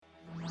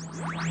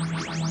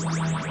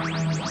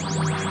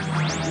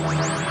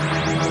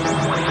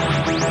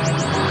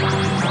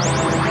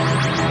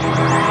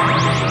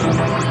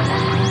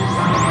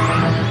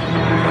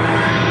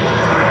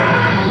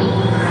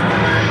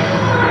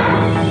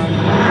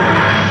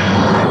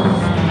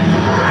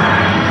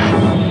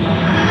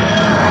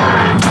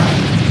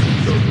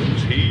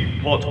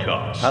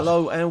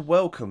Hello and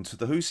welcome to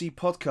the Whoosy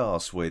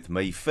Podcast with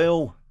me,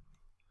 Phil.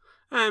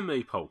 And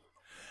me, Paul.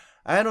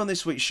 And on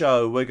this week's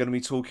show, we're going to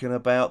be talking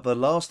about the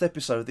last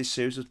episode of this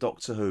series of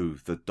Doctor Who,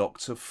 The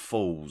Doctor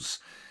Falls.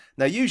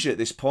 Now, usually at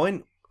this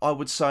point, I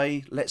would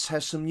say, let's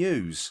have some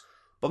news.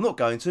 But I'm not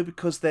going to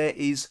because there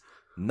is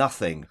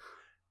nothing.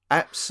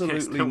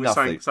 Absolutely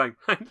nothing. Saying,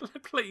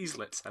 please,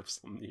 let's have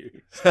some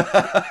news.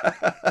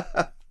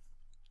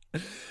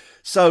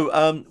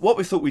 So, what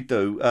we thought we'd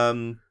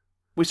do,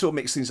 we sort of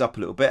mix things up a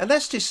little bit. And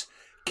let's just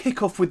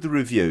kick off with the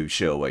review,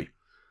 shall we?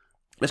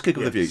 Let's kick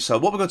off the review. So,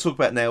 what we're going to talk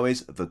about now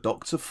is The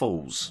Doctor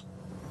Falls.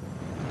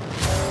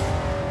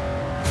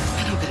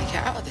 We're not going to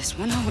get out of this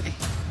one, are we?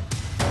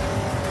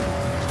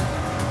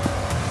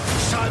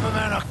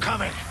 Cybermen are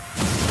coming.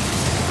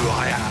 Who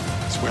I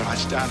am. It's where I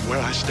stand, where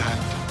I stand.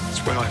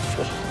 It's where I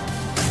fall.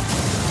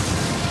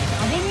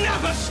 I will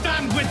never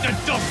stand with the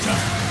Doctor.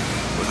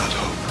 Without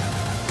hope,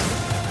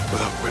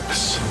 without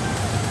witness,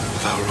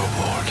 without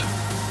reward.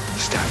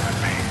 Stand with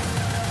me.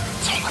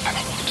 It's all I've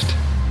ever wanted.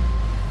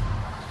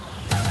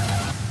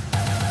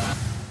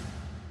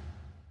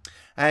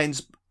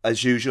 And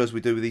as usual, as we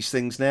do with these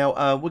things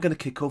now, we're going to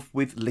kick off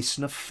with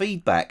listener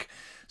feedback.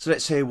 So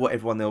let's hear what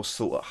everyone else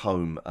thought at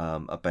home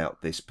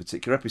about this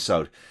particular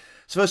episode.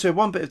 So first we have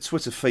one bit of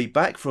Twitter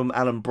feedback from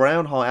Alan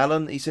Brown. Hi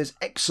Alan, he says,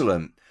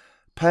 excellent.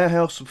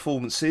 Powerhouse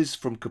performances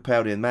from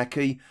Capaldi and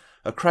Mackie,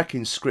 a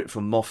cracking script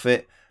from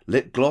Moffat,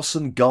 lip gloss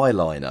and guy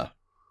liner.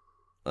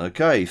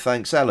 Okay,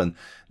 thanks Alan.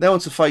 Now on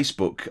to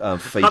Facebook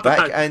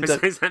feedback.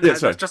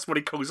 That's just what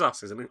he calls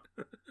us, isn't it?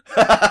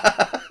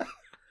 That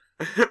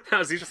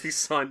was just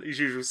his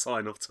usual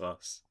sign off to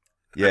us.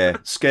 Yeah,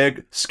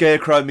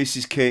 Scarecrow,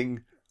 Mrs.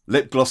 King,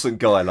 lip gloss and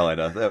guy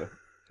liner.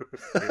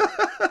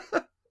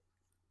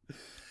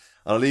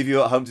 I'll leave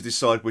you at home to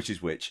decide which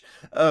is which.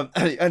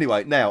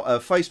 Anyway, now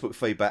Facebook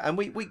feedback, and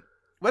we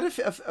had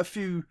a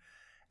few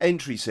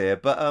entries here,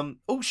 but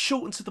all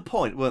short and to the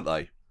point, weren't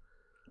they?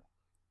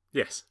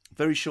 Yes,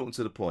 very short and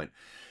to the point.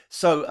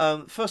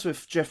 So first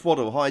with Jeff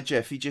Waddle. Hi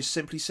Jeff. He just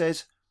simply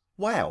says,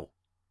 "Wow."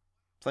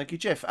 Thank you,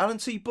 Jeff. Alan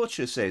T.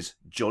 Butcher says,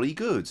 "Jolly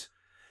good."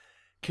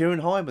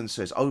 Kieran Hyman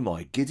says, "Oh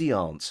my giddy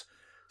aunt."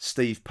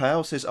 Steve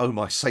Powell says, "Oh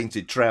my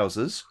sainted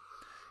trousers."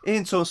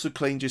 Ian Thompson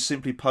Clean just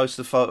simply posts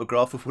a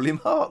photograph of William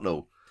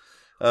Hartnell.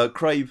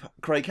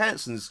 Craig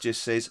Hanson's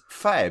just says,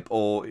 "Fab,"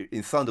 or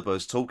in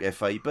Thunderbirds talk,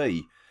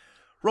 FAB.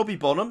 Robbie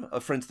Bonham,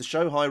 a friend of the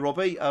show. Hi,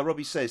 Robbie.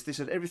 Robbie says, "This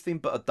had everything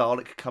but a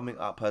Dalek coming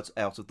up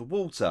out of the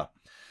water."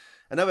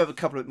 And now we have a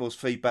couple of more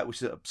feedback,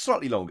 which is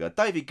slightly longer.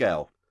 David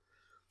Gale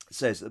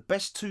says, "The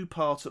best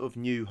two-parter of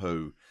New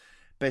Who.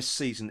 Best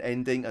season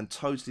ending and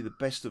totally the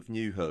best of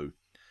New Who.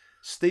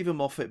 Stephen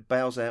Moffat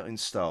bows out in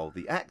style.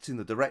 The acting,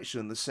 the direction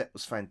and the set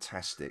was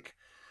fantastic.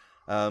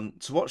 To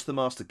watch the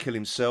Master kill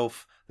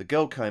himself, the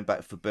girl came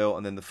back for Bill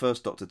and then the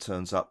first Doctor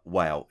turns up.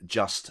 Wow,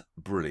 just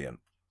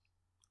brilliant."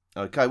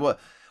 Okay, well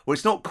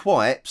it's not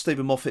quite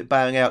Stephen Moffat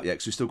bowing out yet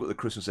because we've still got the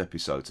Christmas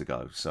episode to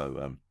go.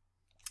 So,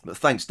 but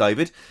thanks,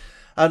 David.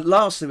 And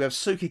lastly, we have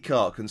Suki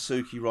Kark, and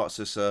Suki writes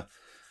us a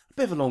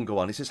bit of a longer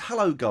one. He says,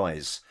 "Hello,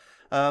 guys.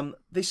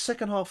 This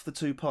second half of the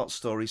two-part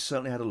story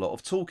certainly had a lot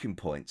of talking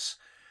points.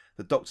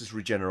 The Doctor's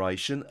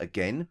regeneration,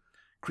 again,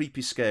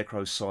 creepy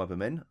Scarecrow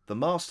Cybermen, the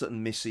Master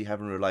and Missy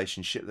having a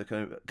relationship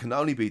that can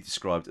only be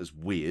described as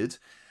weird,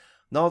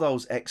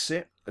 Nardol's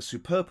exit, a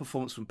superb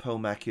performance from Pearl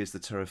Mackie as the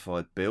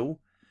terrified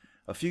Bill,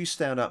 a few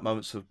standout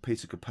moments of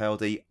Peter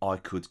Capaldi. I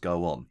could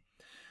go on.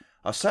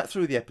 I sat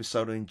through the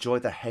episode and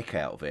enjoyed the heck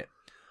out of it.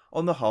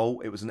 On the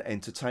whole, it was an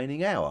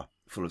entertaining hour,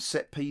 full of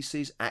set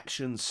pieces,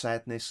 action,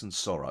 sadness and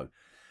sorrow.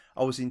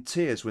 I was in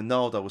tears when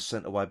Nardole was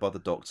sent away by the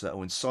Doctor and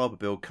when Cyber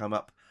Bill came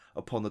up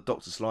upon the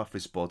Doctor's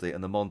lifeless body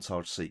and the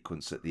montage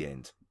sequence at the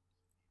end.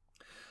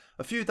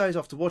 A few days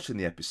after watching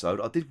the episode,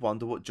 I did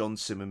wonder what John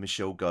Sim and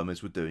Michelle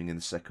Gomez were doing in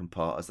the second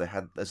part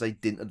as they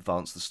didn't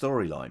advance the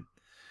storyline.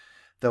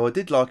 Though I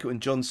did like it when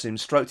John Sim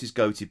stroked his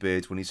goatee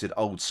beard when he said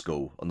old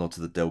school, a nod to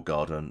the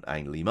Delgado and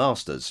Ainley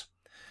Masters.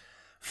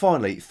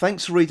 Finally,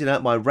 thanks for reading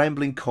out my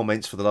rambling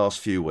comments for the last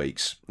few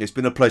weeks. It's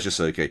been a pleasure,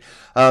 Suki.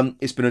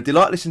 It's been a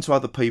delight listening to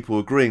other people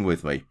agreeing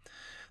with me.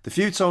 The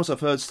few times I've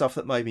heard stuff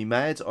that made me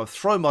mad, I've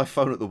thrown my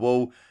phone at the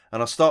wall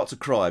and I start to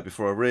cry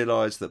before I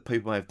realise that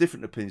people may have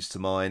different opinions to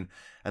mine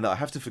and that I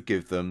have to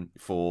forgive them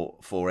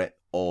for it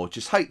or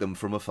just hate them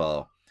from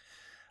afar.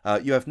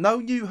 You have no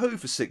New Who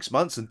for 6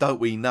 months and don't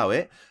we know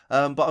it,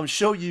 but I'm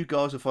sure you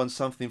guys will find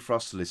something for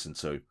us to listen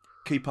to.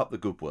 Keep up the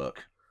good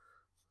work."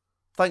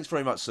 Thanks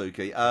very much,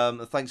 Suki.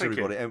 Thanks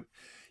everybody. And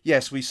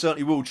yes, we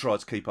certainly will try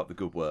to keep up the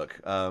good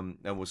work, and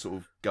we'll sort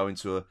of go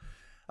into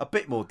a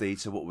bit more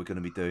detail what we're going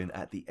to be doing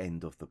at the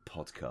end of the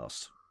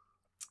podcast.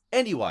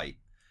 Anyway,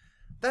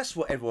 that's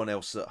what everyone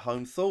else at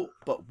home thought,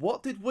 but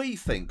what did we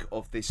think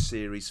of this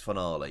series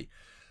finale?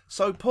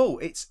 So, Paul,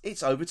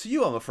 it's over to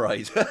you, I'm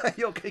afraid.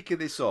 You're kicking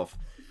this off.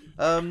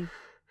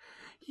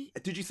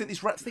 Did you think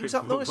this wrapped things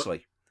up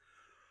nicely?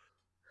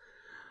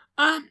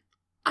 I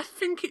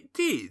think it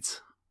did.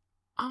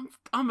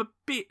 I'm a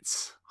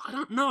bit... I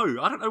don't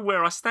know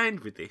where I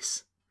stand with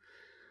this.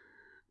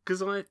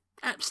 because I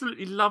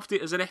absolutely loved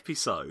it as an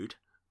episode,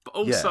 but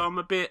also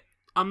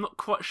I'm not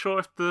quite sure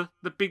if the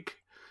big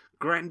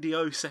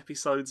grandiose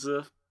episodes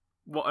are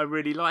what I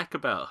really like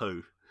about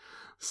Who.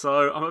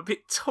 So I'm a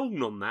bit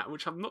torn on that,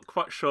 which I'm not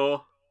quite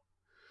sure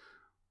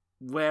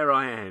where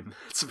I am,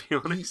 to be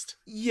honest.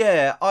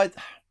 Yeah, I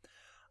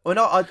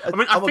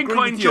think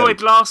I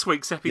enjoyed last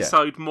week's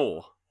episode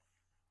more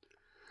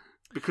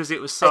because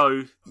it was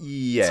so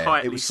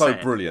tightly it was so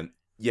set. brilliant.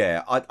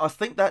 Yeah, I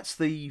think that's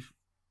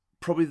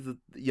probably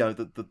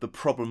the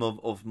problem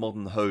of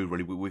modern Who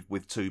really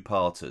with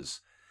two-parters.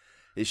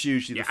 It's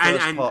usually the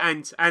first part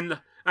and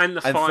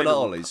the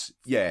finales.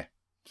 Yeah.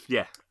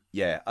 It's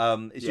Yeah.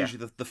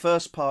 usually the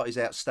first part is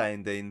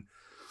outstanding.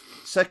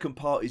 Second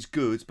part is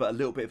good, but a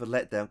little bit of a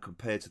letdown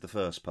compared to the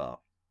first part.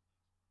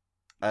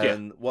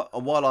 And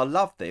while I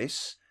love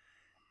this,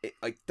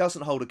 it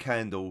doesn't hold a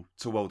candle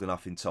to World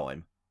Enough in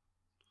Time.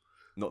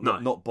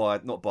 Not by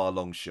a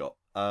long shot.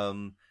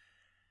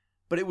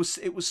 But it was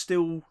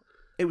still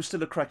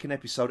a cracking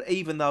episode,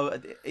 even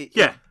though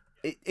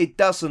it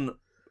doesn't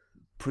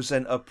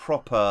present a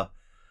proper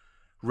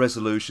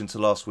resolution to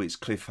last week's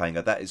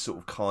cliffhanger. That is sort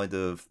of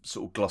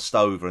glossed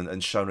over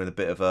and shown in a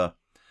bit of a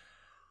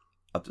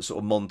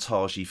sort of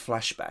montagey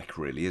flashback,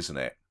 really, isn't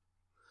it?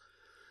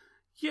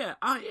 Yeah,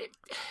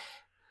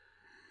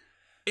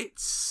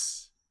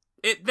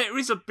 there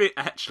is a bit,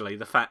 actually,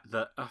 the fact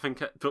that I think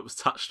that was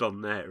touched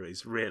on there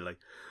is really,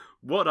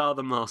 what are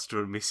the Master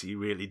and Missy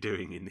really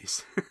doing in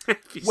this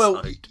episode?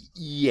 Well,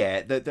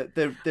 yeah, there is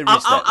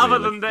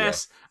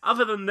that.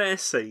 Other than their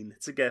scene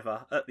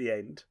together at the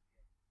end,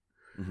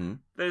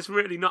 there's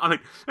really not. I mean,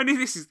 and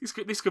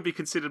this could be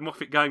considered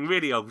Moffat going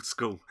really old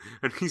school,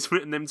 and he's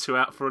written them two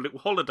out for a little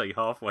holiday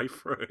halfway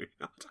through.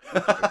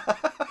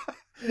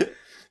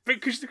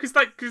 Because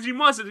you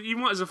might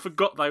as well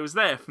forgot they was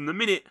there from the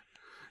minute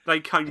they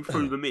came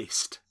through the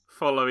mist,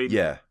 following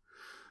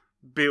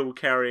Bill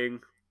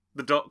carrying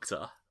the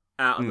Doctor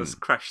out of this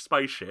crashed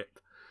spaceship.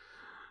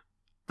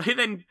 They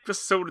then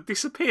just sort of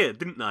disappeared,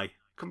 didn't they?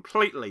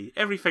 Completely.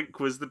 Everything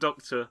was the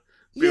Doctor,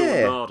 Bill,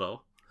 and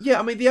Nardole. Yeah,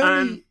 I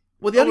mean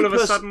all of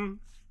a sudden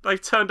they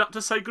turned up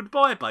to say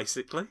goodbye,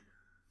 basically.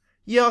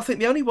 Yeah, I think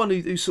the only one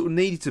who sort of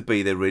needed to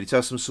be there really to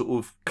have some sort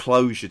of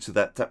closure to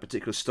that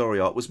particular story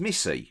arc was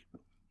Missy.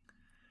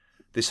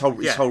 This whole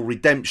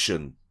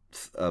redemption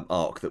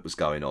arc that was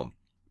going on.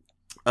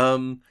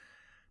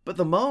 But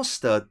the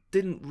Master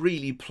didn't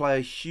really play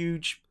a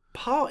huge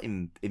part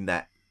in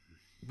that,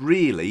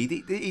 really.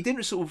 He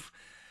didn't sort of...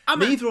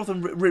 neither of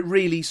them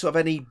really sort of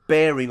any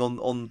bearing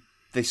on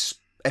this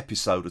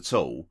episode at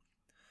all,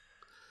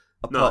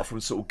 apart from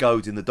sort of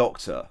goading the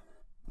Doctor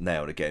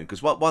now and again.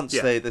 Because once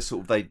they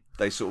sort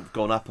of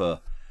gone up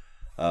a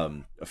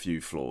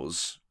few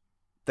floors,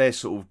 their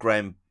sort of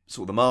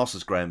the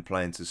Master's grand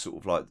plan to sort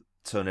of like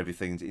turn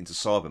everything into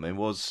Cybermen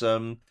was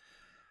sort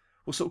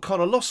of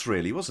kind of lost,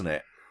 really, wasn't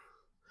it?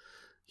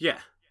 Yeah.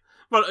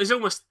 Well, there's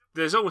almost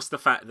the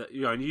fact that,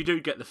 you know, and you do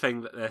get the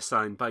thing that they're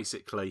saying,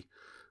 basically,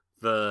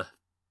 the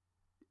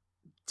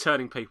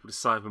turning people to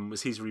Cybermen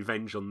was his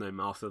revenge on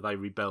them after they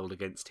rebelled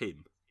against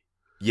him.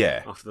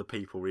 Yeah. After the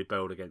people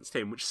rebelled against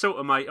him, which sort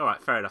of made, all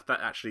right, fair enough,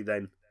 that actually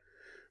then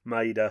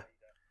made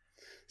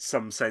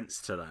some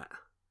sense to that.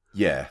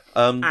 Yeah.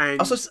 And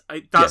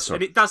it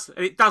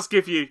does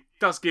give you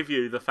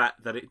the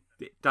fact that it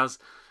does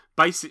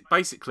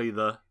basically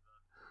the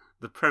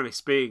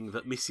premise being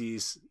that Missy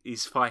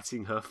is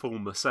fighting her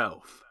former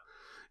self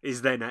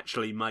is then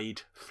actually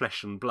made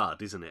flesh and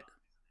blood, isn't it?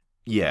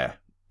 Yeah,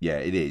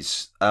 it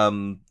is.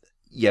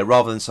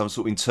 Rather than some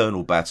sort of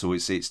internal battle,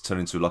 it's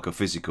turned into like a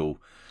physical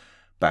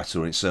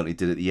battle, and it certainly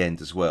did at the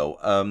end as well.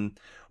 And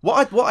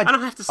I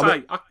have to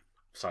say,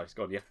 sorry, it's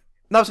gone. Yeah.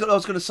 No, I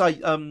was going to say,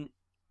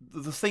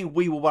 the thing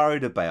we were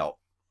worried about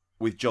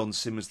with John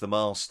Simmons, the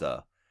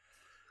Master,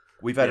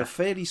 we've had a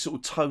fairly sort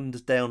of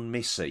toned down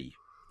Missy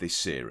this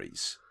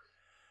series.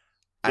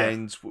 Yeah.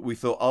 And we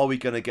thought, are we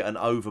going to get an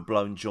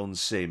overblown John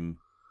Sim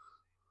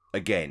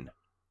again?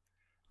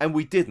 And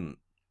we didn't.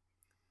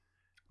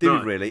 Did we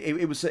really?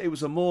 It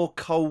was a more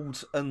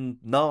cold and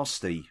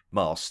nasty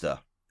Master.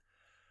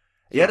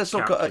 He had a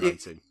sort of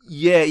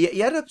he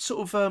had a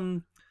sort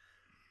of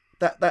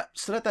that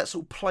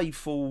sort of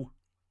playful,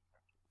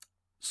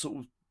 sort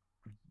of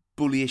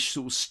bullyish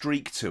sort of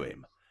streak to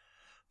him,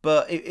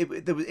 but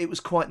it was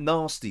quite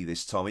nasty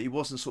this time. It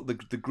wasn't sort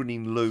of the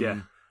grinning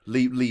loon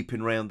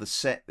leaping around the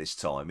set this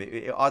time.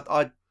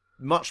 I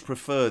much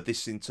preferred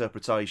this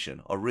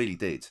interpretation. I really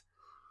did.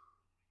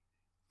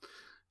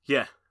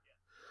 Yeah.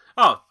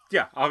 Oh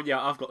yeah.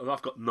 I've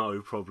got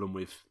no problem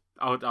with.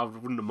 I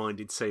wouldn't have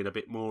minded seeing a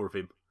bit more of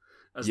him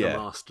as the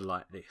Master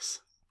like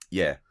this.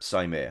 Yeah,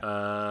 same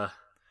here.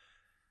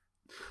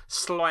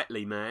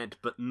 Slightly mad,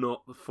 but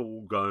not the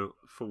full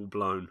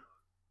blown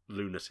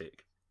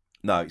lunatic.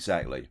 No,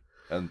 exactly.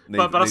 And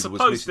but I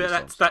suppose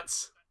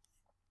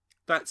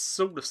that's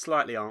sort of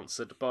slightly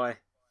answered by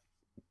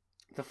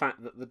the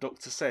fact that the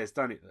Doctor says,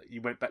 don't it, that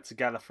you went back to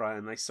Gallifrey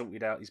and they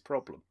sorted out his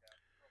problem.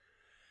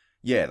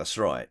 Yeah, that's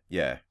right.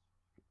 Yeah.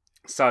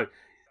 So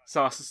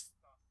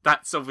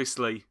that's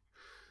obviously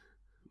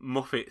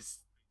Moffat's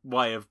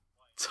way of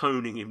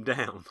toning him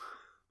down.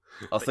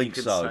 I think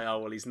so. Say, oh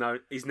well, he's now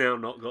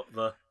not got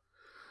the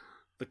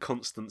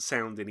constant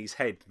sound in his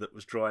head that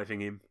was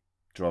driving him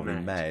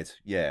mad.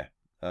 Yeah.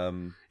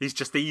 He's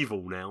just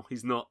evil now.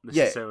 He's not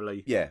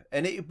necessarily. Yeah,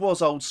 and it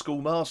was old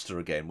school Master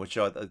again, which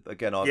I've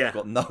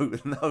got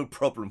no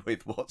problem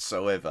with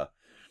whatsoever.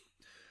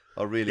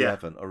 I really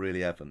haven't.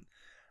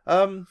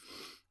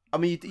 I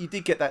mean, you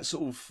did get that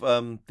sort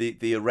of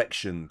the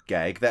erection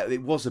gag. That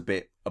it was a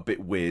bit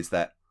weird.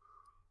 That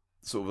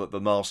sort of the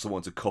Master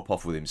wanted to cop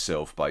off with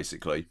himself,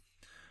 basically.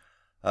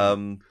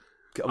 I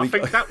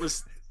think that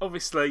was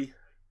obviously.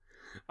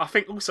 I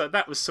think also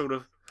that was sort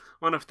of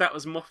that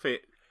was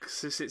Moffat,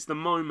 because it's the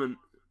moment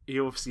he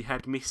obviously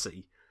had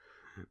Missy.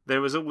 There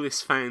was all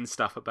this fan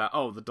stuff about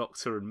the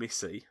Doctor and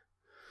Missy,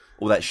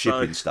 all that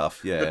shipping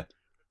stuff. Yeah,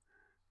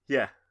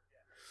 yeah.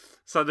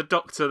 So the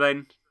Doctor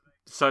then.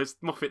 So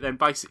Moffat then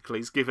basically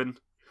has given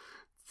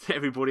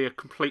everybody a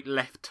complete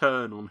left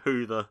turn on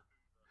who the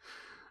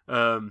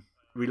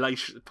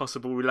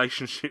possible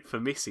relationship for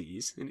Missy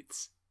is, and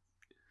it's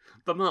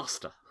the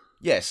Master.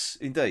 Yes,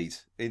 indeed.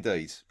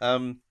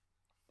 And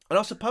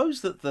I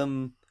suppose that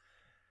they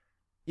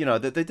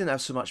didn't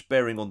have so much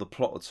bearing on the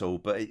plot at all,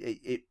 but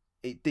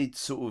it did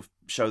sort of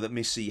show that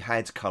Missy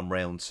had come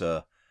round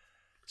to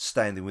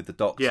standing with the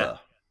Doctor,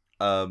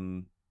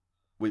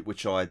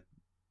 which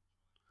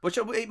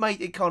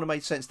it kind of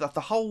made sense that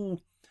the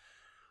whole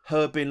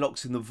her being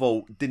locked in the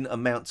vault didn't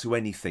amount to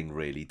anything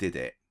really, did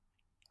it?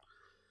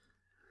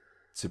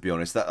 To be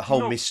honest, that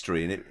whole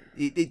mystery, and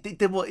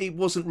it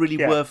wasn't really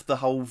worth the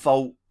whole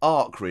vault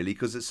arc really,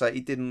 because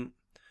it didn't.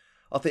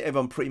 I think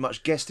everyone pretty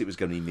much guessed it was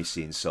going to be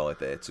Missy inside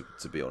there.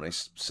 To be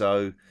honest,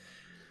 so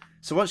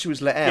once she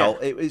was let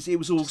out, it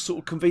was all sort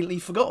of conveniently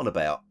forgotten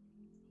about.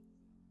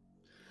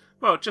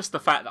 Well, just the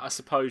fact that I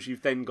suppose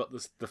you've then got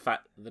the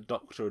fact that the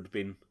Doctor had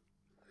been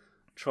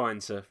trying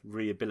to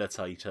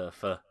rehabilitate her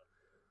for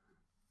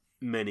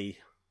many,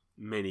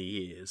 many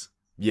years.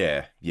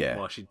 Yeah.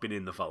 While she'd been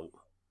in the vault.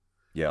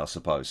 Yeah, I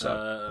suppose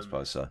so.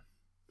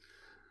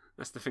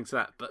 That's the thing to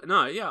that. But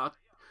no, yeah.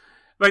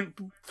 I mean,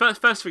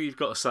 first thing you've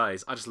got to say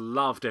is I just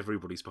loved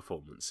everybody's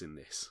performance in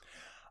this.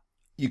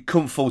 You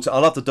couldn't fault it. I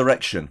love the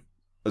direction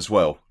as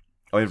well.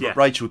 I mean,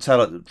 Rachel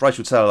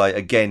Taylor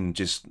again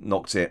just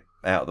knocked it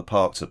out of the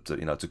park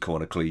to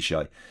coin a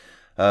cliche.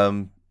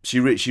 She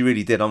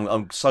really did.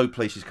 I'm so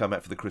pleased she's come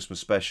out for the Christmas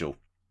special,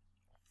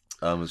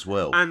 as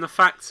well. And the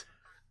fact.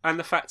 I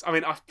mean,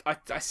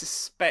 I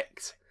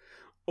suspect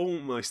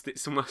almost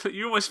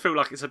you almost feel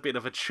like it's a bit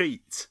of a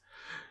cheat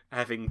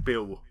having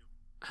Bill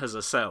as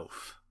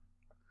herself.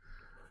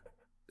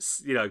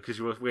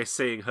 Because we're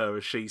seeing her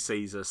as she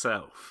sees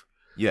herself.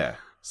 Yeah.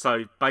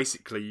 So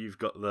basically,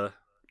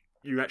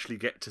 you actually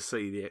get to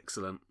see the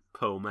excellent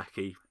Pearl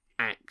Mackie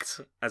act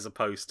as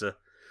opposed to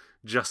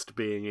just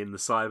being in the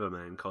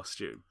Cyberman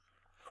costume.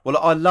 Well,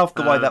 I loved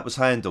the way that was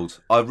handled.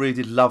 I really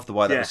did love the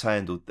way that was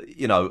handled.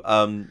 It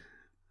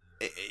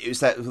was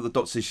that the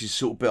Doctor, she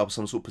sort of built up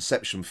some sort of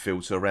perception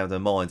filter around her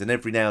mind, and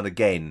every now and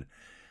again,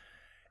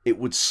 it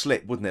would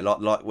slip, wouldn't it?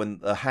 Like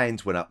when her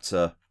hand went up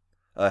to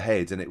her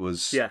head, and it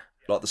was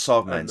like the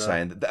Cyberman's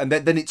hand, and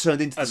then it turned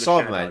into the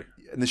Cyberman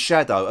and the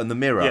shadow and the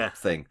mirror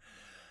thing.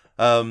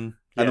 And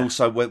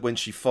also when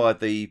she fired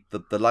the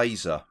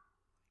laser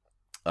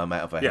out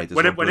of her head.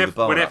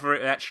 Whenever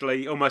it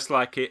actually, almost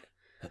like it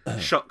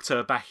shocked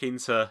her back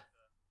into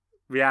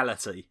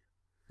reality.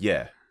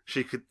 Yeah.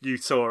 You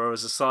saw her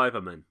as a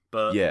Cyberman,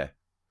 but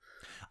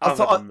I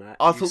thought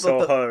you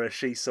saw her as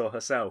she saw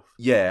herself.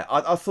 Yeah,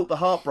 I thought the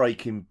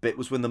heartbreaking bit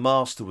was when the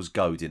Master was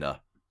goading her.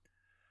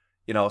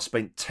 I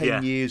spent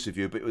 10 years with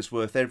you, but it was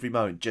worth every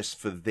moment just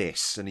for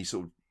this. And he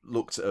sort of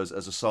looked at her as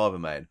a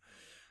Cyberman.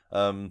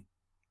 When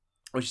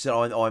she said,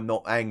 I'm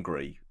not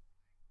angry.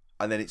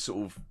 And then it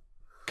sort of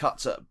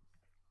cuts at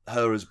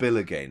her as Bill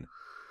again.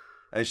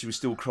 And she was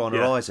still crying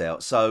her eyes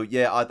out. So,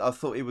 I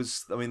thought it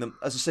was... I mean,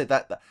 as I said,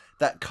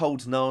 that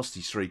cold,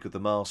 nasty streak of the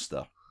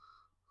Master,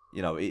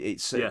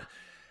 it's...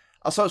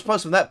 I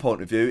suppose from that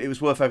point of view, it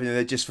was worth having it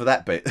there just for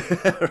that bit,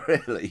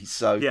 really.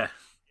 So... Yeah.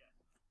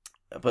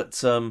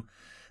 But,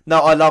 no,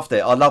 I loved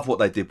it. I love what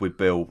they did with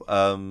Bill.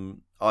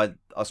 I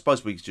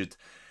suppose we should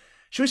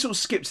we sort of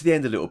skip to the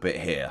end a little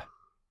bit here?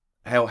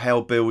 How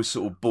Bill was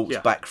sort of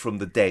brought back from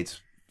the dead,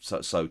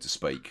 so to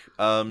speak.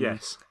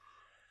 Yes.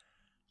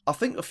 I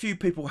think a few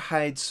people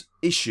had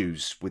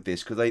issues with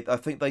this because I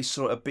think they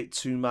saw it a bit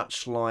too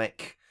much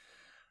like,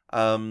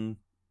 what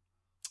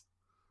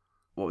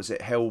was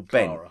it? Hell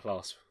Bent.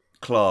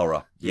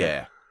 Clara.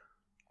 Yeah.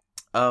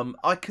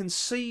 I can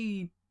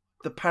see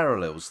the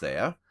parallels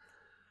there.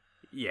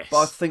 Yes. But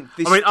I think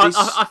this.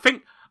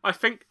 I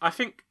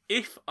think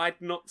if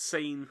I'd not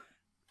seen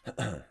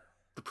the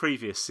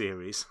previous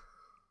series,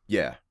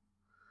 I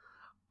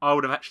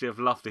would have actually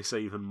loved this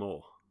even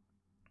more.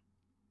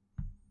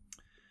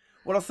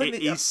 Well, I think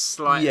it is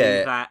slightly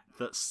that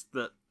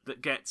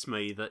gets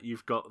me, that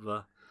you've got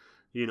the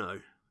it's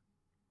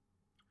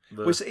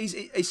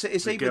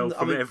girl even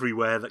from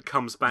everywhere that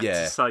comes back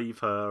to save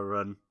her,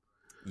 and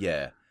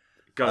Yeah.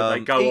 They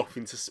go off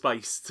into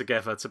space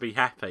together to be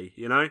happy,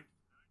 you know?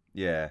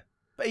 Yeah.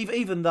 But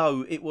even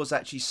though it was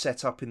actually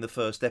set up in the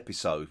first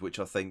episode, which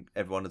I think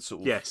everyone had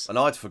sort of... Yes. And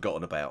I'd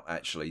forgotten about,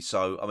 actually.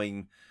 So, I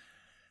mean,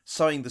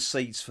 sowing the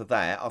seeds for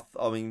that,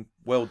 I mean,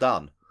 well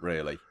done,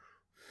 really.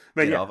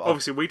 But yeah,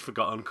 obviously we'd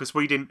forgotten because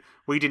we didn't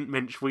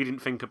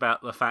think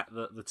about the fact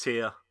that the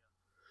tear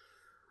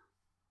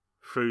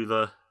through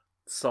the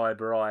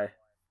cyber eye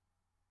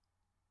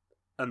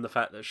and the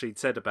fact that she'd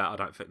said about,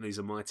 I don't think these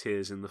are my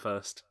tears in the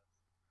first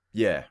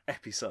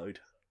episode.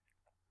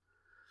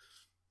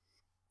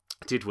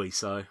 Did we?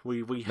 So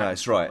we hadn't. No,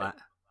 it's right. That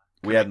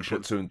we hadn't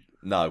put two.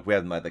 No, we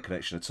hadn't made that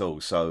connection at all.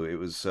 So it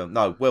was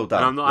no, well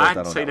done. I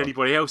hadn't seen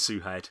anybody else who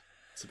had,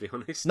 to be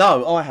honest.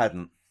 No, I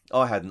hadn't.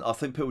 I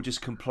think people were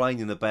just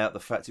complaining about the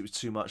fact it was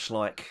too much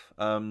like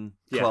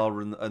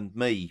Clara and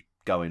me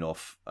going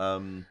off.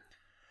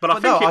 But I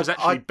think it was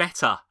actually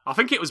better. I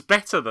think it was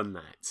better than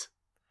that.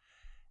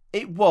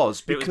 It was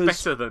because it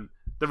was better than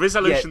the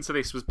resolution to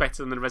this was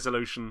better than the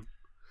resolution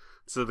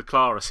to the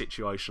Clara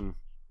situation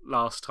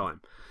last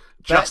time.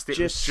 It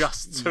was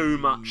just too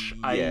much.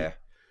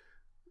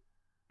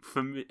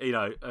 For me, you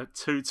know,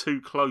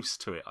 too close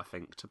to it. I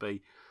think to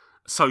be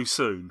so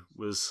soon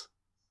was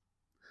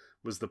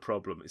the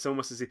problem. It's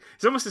almost as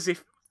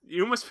if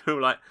you almost feel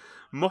like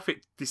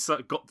Moffat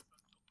got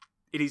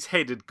in his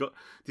head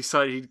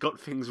decided he'd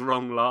got things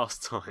wrong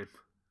last time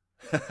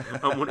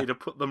and wanted to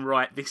put them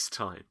right this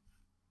time.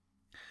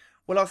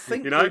 Well, I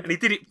think and he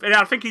did it. And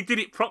I think he did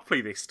it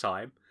properly this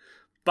time,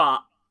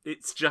 but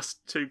it's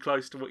just too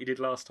close to what he did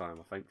last time.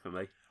 I think for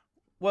me.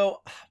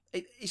 Well,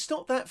 it's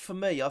not that for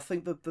me. I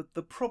think that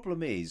the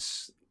problem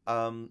is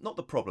not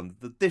the problem.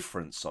 The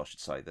difference, I should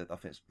say. That I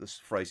think this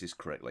phrase is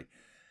correctly.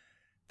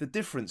 The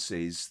difference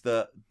is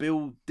that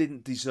Bill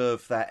didn't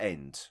deserve that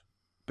end,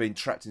 being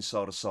trapped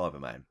inside a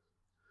Cyberman.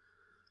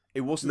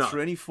 It wasn't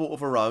through any fault of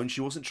her own.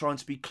 She wasn't trying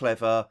to be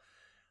clever.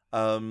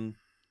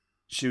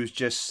 She was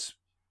just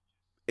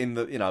in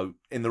the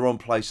wrong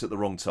place at the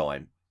wrong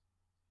time,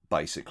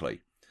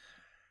 basically.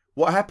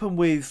 What happened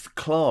with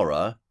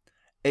Clara,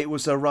 it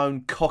was her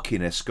own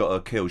cockiness got her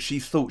killed. She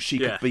thought she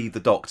could be the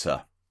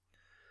Doctor.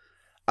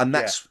 And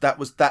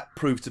that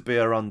proved to be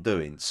her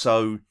undoing.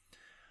 So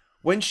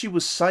when she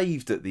was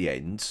saved at the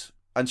end,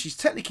 and she's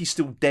technically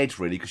still dead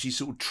really, because she's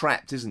sort of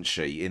trapped, isn't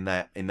she, in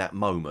that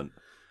moment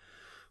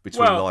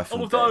between life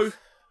and death.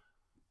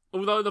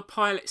 Although the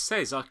pilot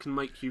says, I can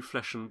make you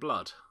flesh and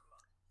blood.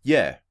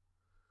 Yeah.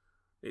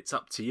 It's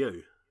up to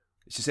you.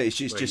 It's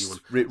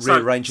just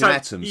rearranging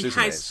atoms,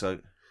 isn't it? So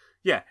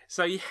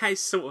so he has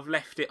sort of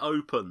left it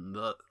open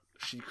that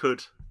she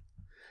could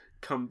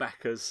come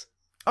back as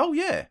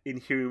in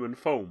human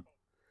form.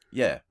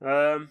 Yeah.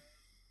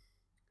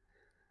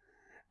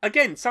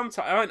 Again,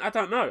 sometimes I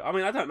don't know. I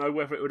mean, I don't know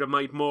whether it would have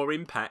made more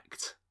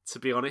impact, to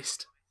be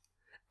honest,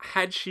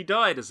 had she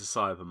died as a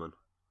Cyberman.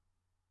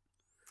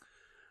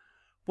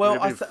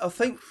 Well, I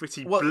think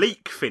pretty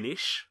bleak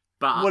finish.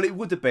 But well, it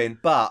would have been,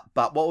 but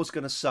what I was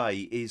going to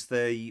say is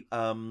I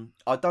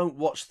don't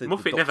watch the...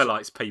 Moffat never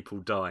likes people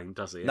dying,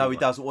 does he? No, he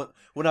doesn't. Well,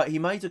 no, he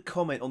made a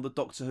comment on the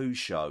Doctor Who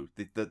show,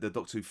 the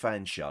Doctor Who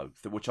fan show,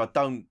 which I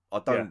don't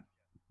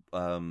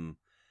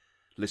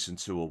listen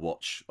to or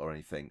watch or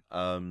anything,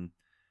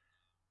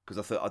 because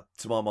I thought,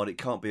 to my mind, it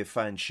can't be a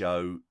fan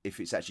show if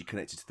it's actually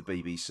connected to the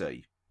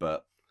BBC.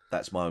 But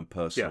that's my own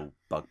personal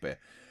bugbear.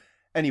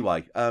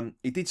 Anyway,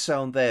 he did say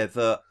on there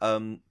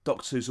that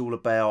Doctor Who's all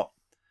about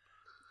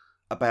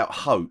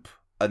hope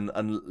and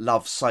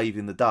love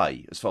saving the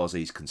day, as far as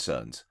he's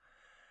concerned,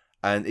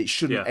 and it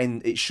shouldn't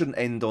end. It shouldn't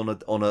end on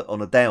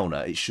a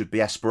downer. It should be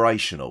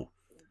aspirational.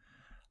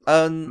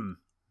 And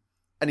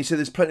he said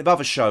there's plenty of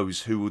other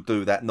shows who will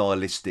do that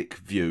nihilistic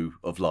view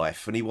of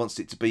life, and he wants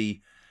it to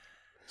be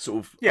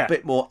sort of a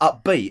bit more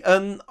upbeat.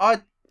 And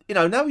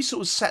now he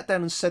sort of sat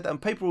down and said that,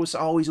 and people always say,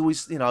 oh, he's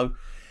always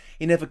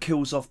he never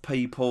kills off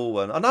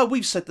people, and I know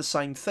we've said the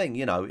same thing.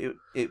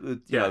 It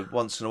would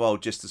once in a while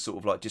just to sort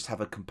of like just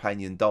have a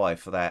companion die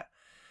for that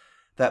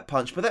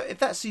punch. But if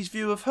that's his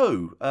view of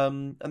Who,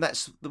 and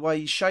that's the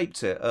way he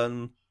shaped it,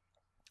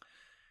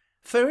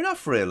 fair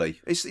enough.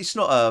 Really, it's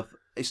not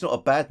a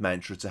bad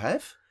mantra to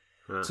have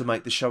to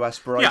make the show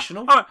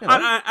aspirational.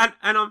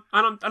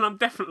 And I'm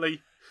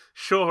definitely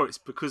sure it's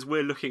because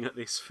we're looking at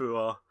this through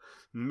our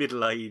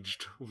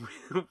middle-aged,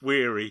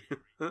 weary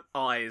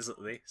eyes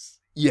at this.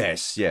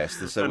 Yes.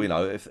 So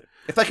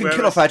if they can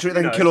kill off Adric,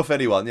 they can kill off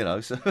anyone.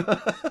 So.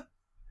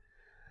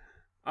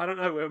 I don't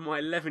know whether my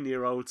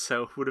 11-year-old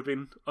self would have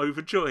been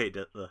overjoyed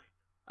at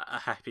a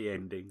happy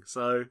ending.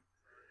 So,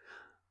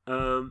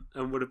 and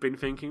would have been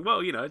thinking,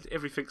 well,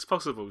 everything's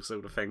possible,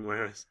 sort of thing.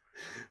 Whereas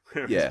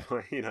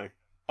my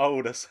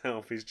older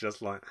self is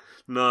just like,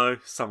 no,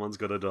 someone's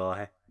got to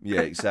die.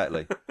 Yeah,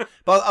 exactly.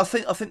 But I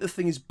think the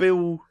thing is,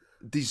 Bill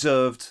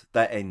deserved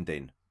that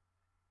ending.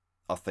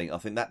 I think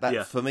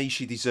that for me,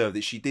 she deserved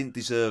it. She didn't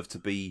deserve to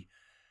be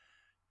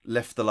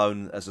left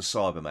alone as a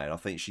Cyberman. I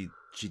think she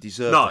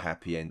deserved a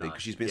happy ending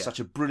because she's been such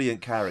a brilliant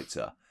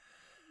character.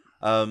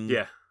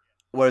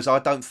 Whereas I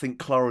don't think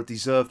Clara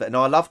deserved that. And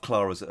I love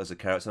Clara as a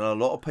character, and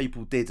a lot of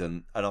people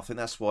didn't. And I think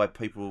that's why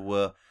people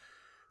were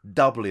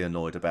doubly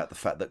annoyed about the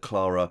fact that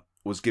Clara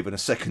was given a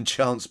second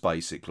chance,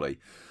 basically.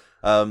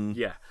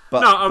 Yeah.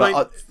 But, no, I but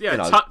mean, you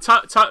know,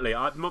 totally.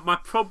 My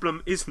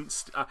problem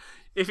isn't...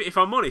 if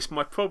I'm honest,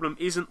 my problem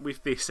isn't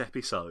with this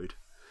episode.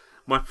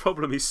 My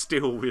problem is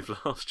still with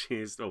last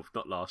year's... Oh,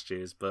 not last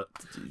year's, but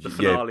the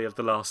finale of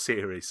the last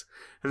series.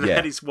 And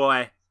that is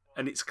why...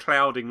 And it's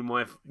clouding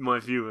my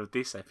view of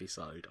this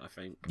episode, I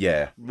think.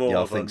 Yeah,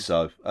 I think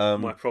so.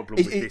 My problem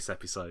with this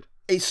episode.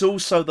 It's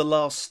also the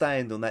last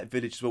stand on that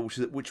village as well,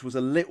 which was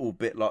a little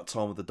bit like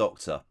Time with the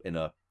Doctor in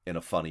a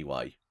funny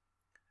way.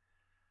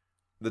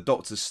 The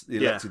Doctor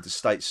elected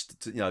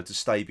to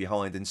stay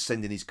behind and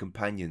sending his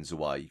companions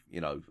away,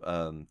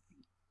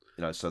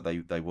 so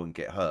they wouldn't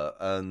get hurt.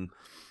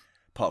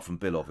 Apart from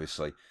Bill,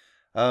 obviously.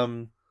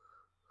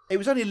 It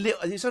was only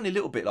a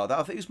little bit like that.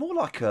 I think it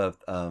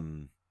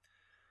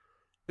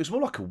was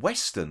more like a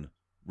Western,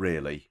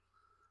 really.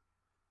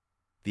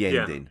 The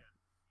ending,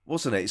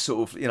 wasn't it? It's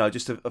sort of,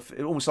 just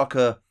almost like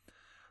a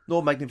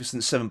not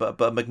Magnificent Seven,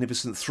 but a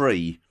Magnificent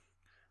Three,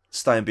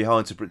 staying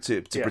behind to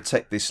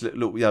protect this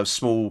little,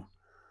 small,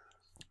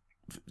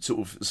 sort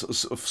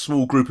of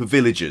small group of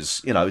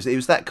villagers. It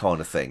was that kind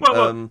of thing.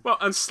 Well,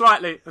 and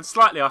slightly,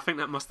 I think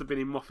that must have been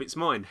in Moffat's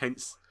mind.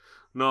 Hence,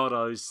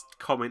 Nardo's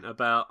comment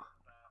about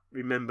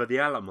remember the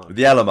Alamo.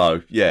 The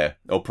Alamo, yeah,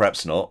 or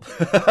perhaps not.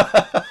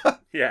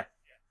 Yeah.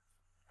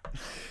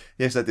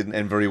 Yes, that didn't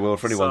end very well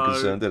for anyone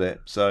concerned, did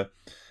it? So,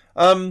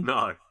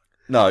 no,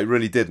 it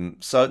really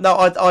didn't. So, no,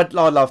 I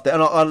loved it,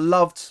 and I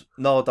loved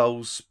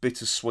Nardo's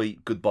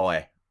bittersweet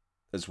goodbye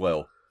as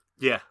well.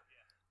 Yeah,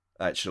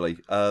 actually,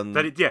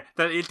 that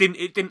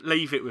it didn't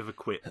leave it with a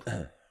quip.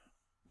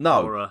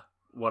 No, or a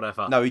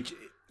whatever. No,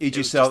 he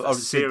just was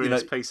just a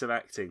serious piece of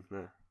acting.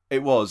 No.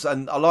 It was,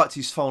 and I liked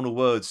his final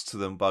words to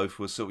them both.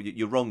 Was sort of,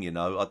 "You're wrong,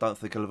 I don't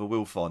think I ever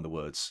will find the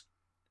words,"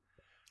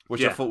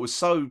 which I thought was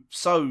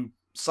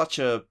such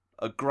a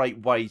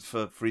great way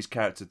for his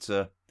character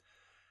to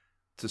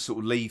sort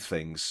of leave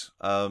things.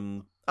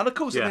 And of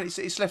course,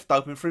 it's left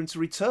open for him to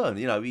return.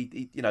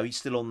 He's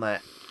still on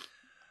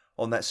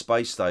that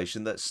space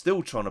station that's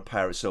still trying to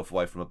power itself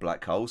away from a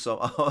black hole. So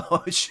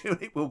I'm sure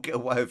it will get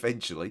away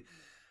eventually.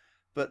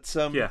 But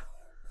I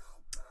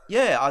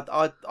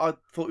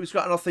thought it was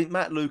great, and I think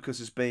Matt Lucas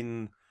has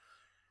been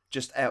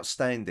just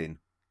outstanding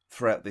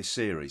throughout this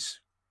series.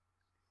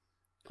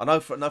 I know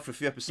for a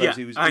few episodes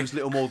he was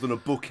little more than a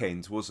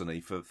bookend, wasn't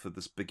he, for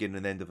the beginning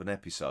and end of an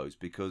episode,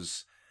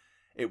 because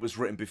it was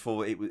written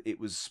before it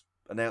was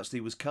announced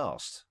he was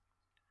cast.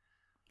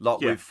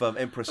 Like with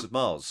Empress of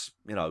Mars,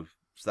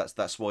 so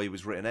that's why he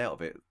was written out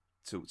of it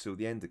till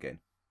the end again.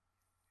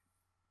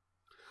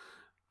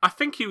 I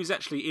think he was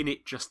actually in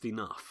it just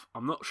enough.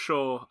 I'm not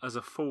sure as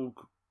a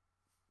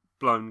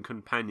full-blown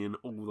companion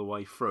all the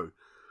way through.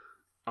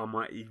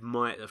 He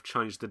might have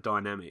changed the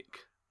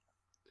dynamic.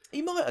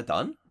 He might have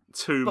done.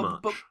 Too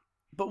much.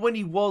 But when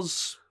he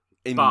was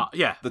in the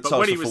task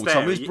when he for was full there,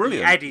 time, he was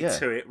brilliant. He added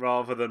to it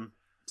rather than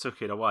took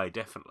it away,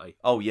 definitely.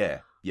 Oh, yeah.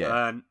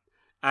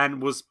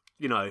 And was,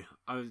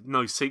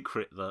 no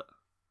secret that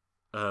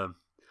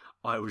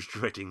I was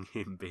dreading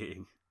him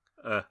being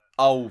a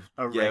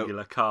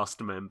regular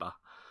cast member.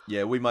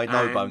 Yeah, we made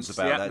no bones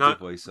about that,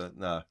 did we? So,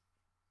 no.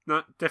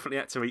 No, definitely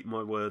had to eat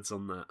my words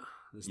on that.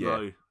 There's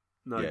no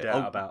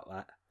doubt about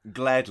that.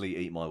 Gladly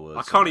eat my words.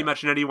 I can't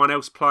imagine anyone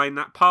else playing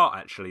that part,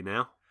 actually,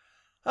 now.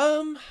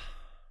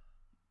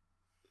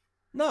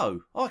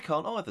 No, I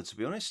can't either, to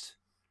be honest.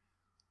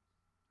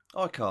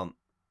 I can't.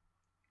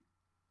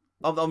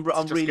 I'm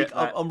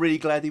really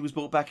glad he was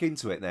brought back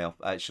into it now.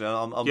 Actually,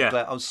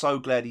 I'm so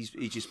glad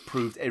he just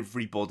proved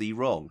everybody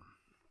wrong.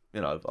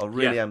 I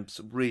really am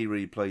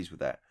really pleased with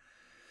that.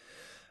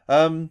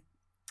 And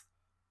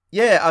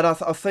I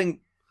think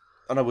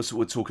I know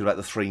we're talking about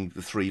the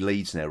three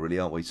leads now, really,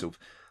 aren't we? Sort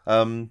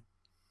of.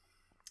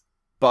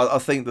 But I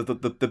think that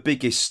the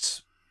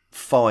biggest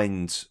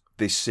find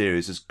this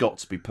series has got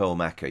to be Pearl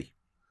Mackie.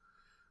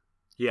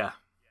 Yeah.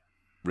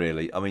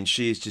 Really. I mean,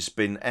 she has just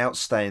been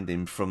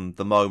outstanding from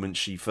the moment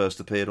she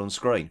first appeared on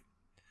screen.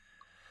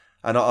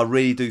 And I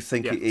really do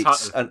think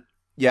it's... Totally.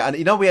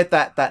 And we had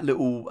that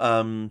little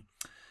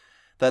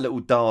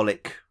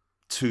Dalek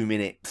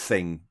 2-minute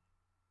thing.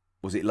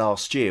 Was it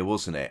last year,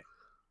 wasn't it?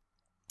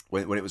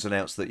 When it was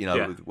announced that,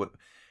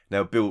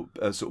 now Bill,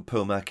 sort of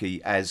Pearl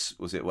Mackie as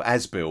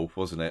Bill,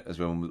 wasn't it? As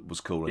everyone was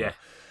calling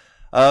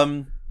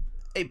her.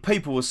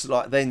 People was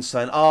like then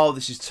saying, "Oh,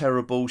 this is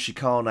terrible. She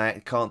can't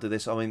act, can't do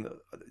this." I mean,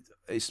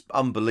 it's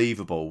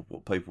unbelievable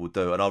what people would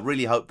do, and I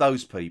really hope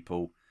those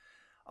people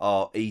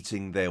are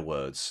eating their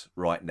words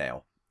right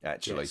now.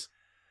 Actually,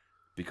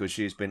 because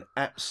she has been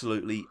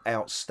absolutely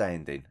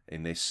outstanding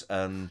in this.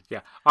 I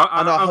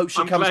hope she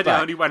comes back. I'm glad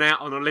it only went out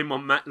on a limb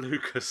on Matt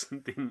Lucas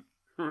and didn't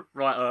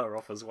write her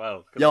off as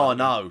well. Yeah, I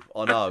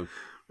know.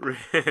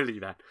 Really,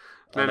 man.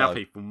 Now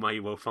people may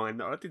well find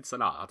that I didn't say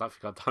no. I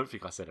don't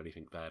think I said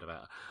anything bad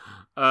about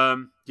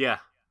her.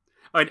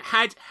 I mean,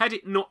 had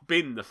it not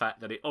been the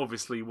fact that it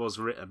obviously was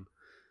written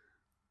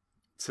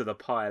to the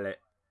pilot,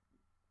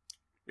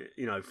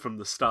 from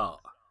the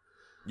start.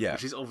 Yeah.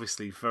 Which is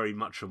obviously very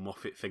much a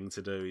Moffat thing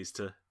to do, is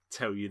to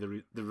tell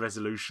you the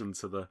resolution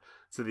to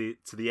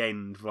the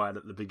end right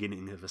at the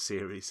beginning of a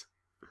series.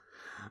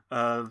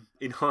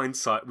 In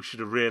hindsight, we should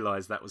have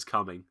realised that was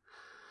coming.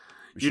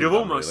 You'd have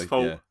almost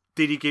thought,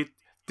 did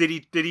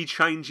he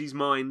change his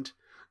mind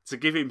to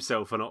give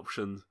himself an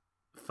option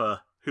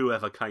for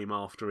whoever came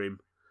after him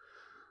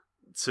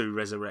to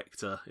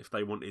resurrect her if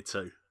they wanted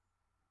to,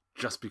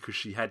 just because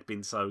she had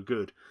been so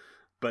good?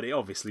 But it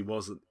obviously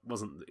wasn't.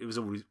 It was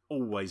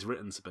always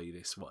written to be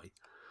this way.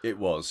 It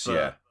was,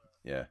 but,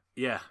 yeah.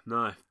 Yeah,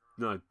 no,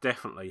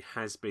 definitely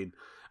has been,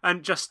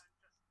 and just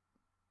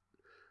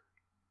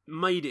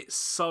made it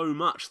so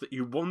much that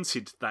you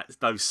wanted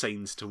those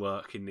scenes to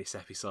work in this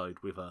episode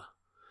with her.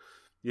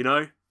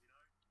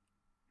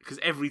 Because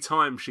every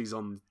time she's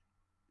on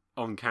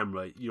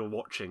camera, you're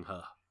watching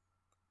her.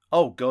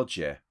 Oh God,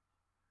 yeah.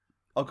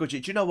 Do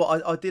you know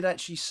what? I did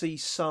actually see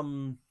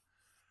some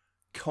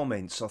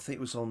comments. I think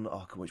it was on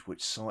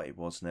which site it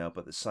was now,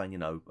 but they're saying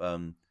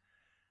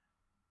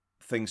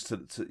things to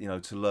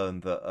learn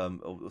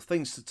that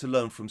things to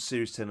learn from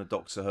series 10 of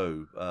Doctor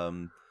Who,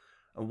 and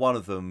one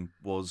of them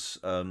was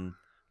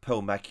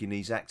Pearl Mackie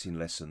needs acting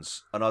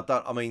lessons, and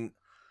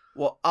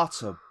what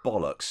utter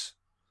bollocks!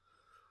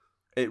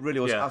 It really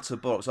was utter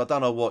bollocks. I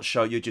don't know what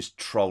show. You're just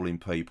trolling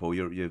people.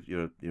 You're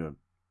an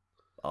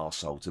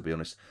arsehole, to be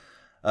honest.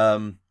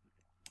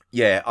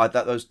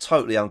 That was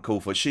totally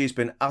uncalled for. She's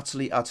been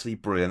utterly, utterly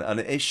brilliant. And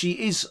if she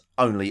is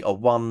only a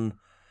one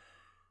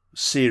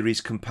series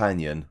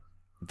companion,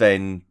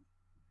 then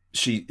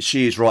she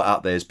is right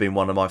up there as being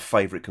one of my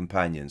favourite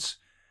companions.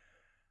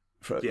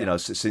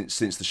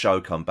 Since the show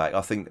come back,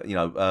 I think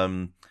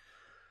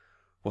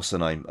what's her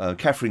name?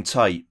 Catherine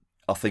Tate,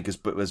 I think has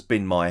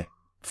been my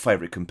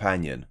favourite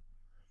companion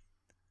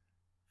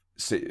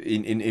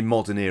in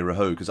modern era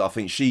Who, because I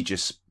think she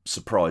just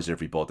surprised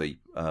everybody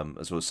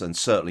as well, and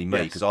certainly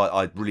me, because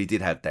I really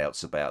did have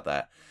doubts about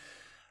that.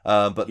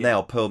 But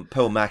now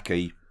Pearl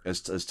Mackie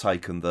has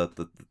taken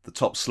the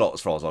top slot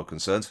as far as I'm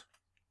concerned.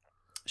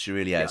 She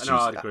really has. Yeah,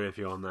 no, I'd agree with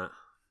you on that.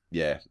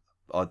 Yeah,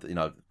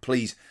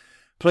 please,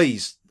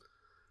 Mr.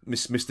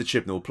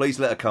 Chibnall, please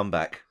let her come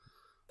back,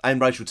 and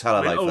Rachel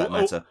Talalay for that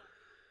matter.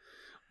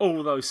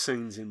 All those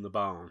scenes in the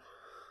barn.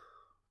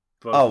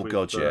 Oh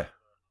God, yeah.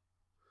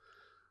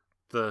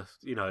 The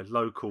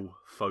local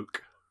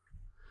folk.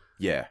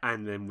 Yeah.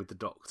 And then with the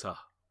Doctor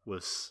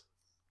was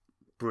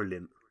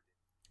brilliant.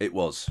 It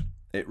was.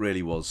 It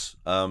really was.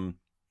 I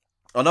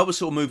know we're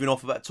sort of moving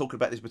off about talking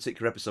about this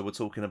particular episode. We're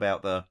talking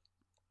about the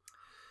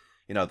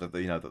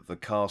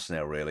cast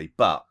now, really.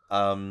 But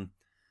I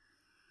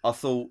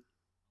thought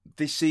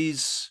this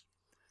is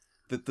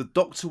the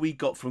Doctor we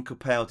got from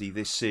Capaldi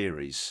this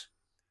series.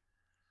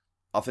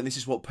 I think this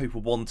is what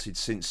people wanted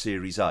since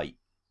Series 8.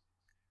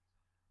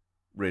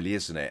 Really,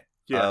 isn't it?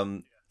 Yeah.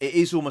 It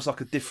is almost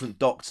like a different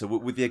Doctor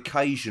with the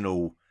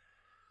occasional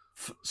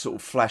sort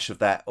of flash of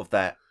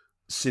that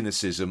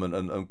cynicism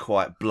and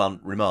quite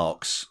blunt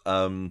remarks.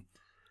 But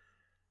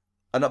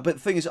the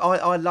thing is,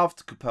 I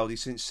loved Capaldi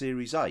since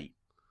Series 8.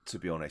 To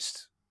be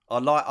honest, I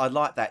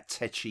like that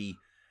tetchy,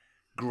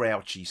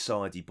 grouchy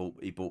side he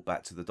brought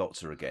back to the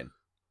Doctor again,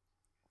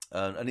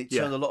 and it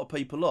turned a lot of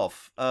people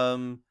off.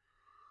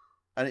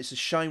 And it's a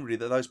shame really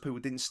that those people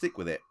didn't stick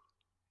with it,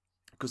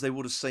 because they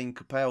would have seen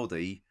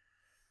Capaldi,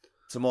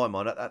 to my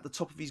mind, at the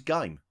top of his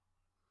game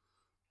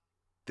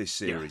this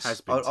series. Yeah,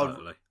 has been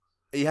totally.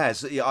 He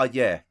has.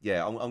 Yeah.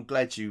 I'm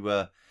glad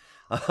you.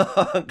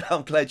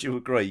 I'm glad you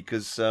agree,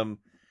 because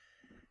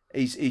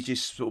he's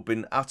just sort of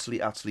been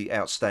utterly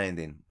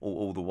outstanding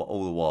all the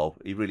while.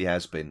 He really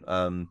has been.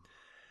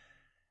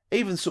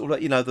 Even sort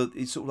of like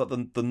he's sort of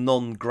like the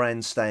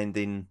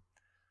non-grandstanding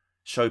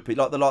show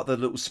people, like the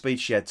little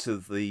speech he had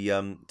to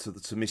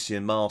to Missy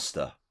and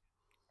Master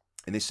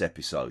in this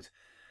episode.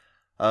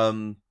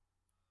 And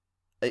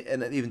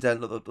even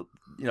down to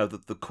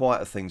the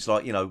quieter things,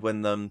 like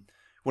when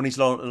he's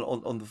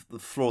on the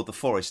floor of the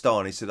forest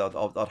dying, he said, "I'd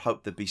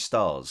hope there'd be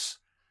stars."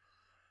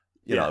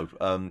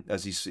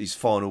 As his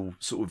final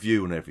sort of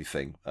view and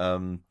everything.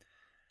 And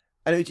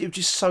it was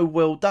just so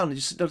well done.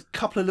 Just a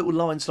couple of little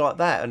lines like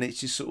that, and it's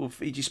just sort of,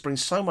 he just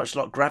brings so much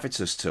like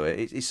gravitas to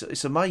it.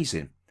 It's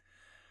amazing,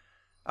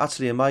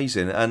 utterly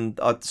amazing. And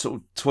I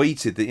sort of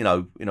tweeted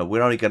that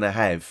we're only going to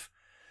have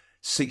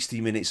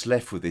 60 minutes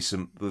left with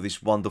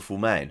this wonderful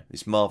man,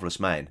 this marvellous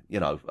man.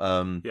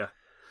 And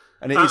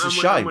it is a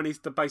shame when he's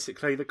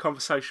basically the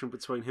conversation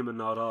between him and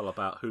Nardal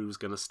about who's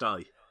going to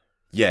stay.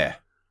 Yeah.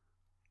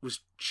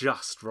 Was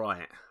just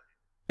right.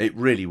 It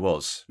really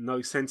was.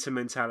 No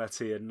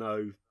sentimentality and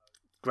no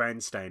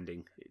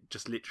grandstanding. It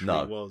just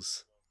literally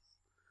was.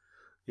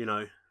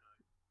 The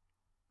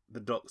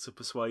Doctor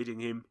persuading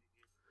him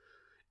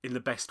in the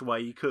best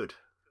way he could.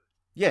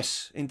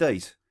 Yes,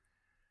 indeed.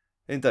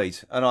 And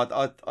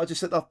I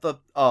just said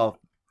I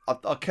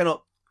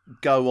cannot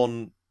go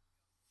on.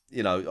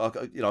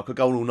 I could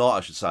go on all night, I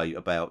should say,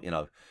 about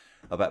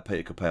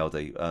Peter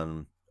Capaldi,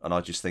 and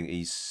I just think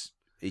he's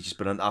he's just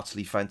been an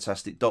utterly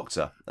fantastic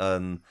Doctor.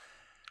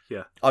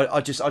 Yeah,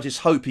 I just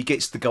hope he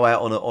gets to go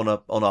out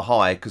on a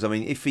high, because I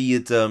mean, if he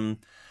had,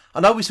 I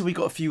know we said we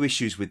got a few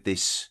issues with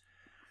this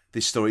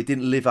story. It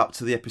didn't live up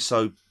to the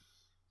episode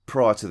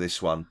prior to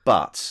this one,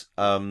 but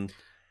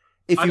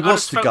if he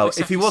was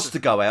to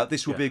go out,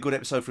 this would be a good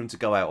episode for him to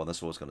go out on.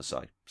 That's what I was going to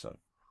say. So,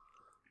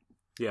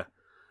 yeah,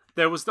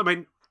 there was. I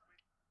mean,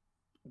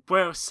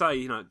 where I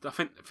say, I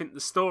think the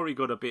story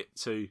got a bit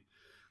too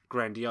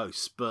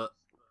grandiose, but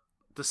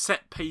the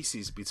set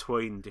pieces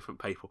between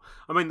different people.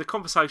 I mean, the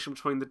conversation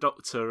between the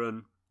Doctor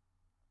and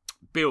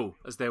Bill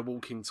as they're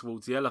walking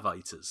towards the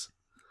elevators,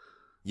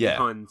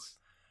 behind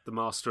the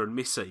Master and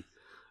Missy,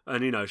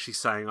 and she's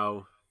saying,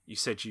 "Oh, you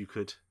said you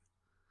could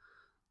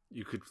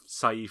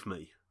save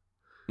me,"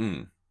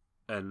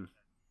 and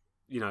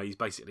he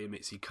basically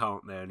admits he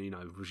can't there,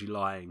 and was you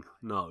lying?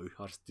 No,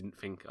 I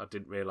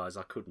didn't realise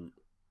I couldn't.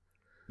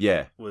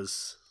 Yeah,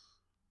 was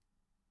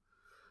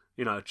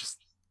just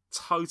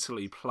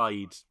totally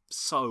played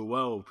so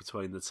well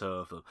between the two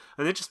of them,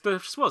 and they're just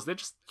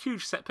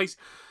huge set pieces.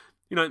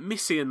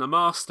 Missy and the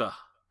Master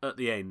at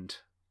the end.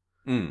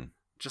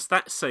 Just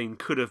that scene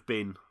could have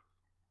been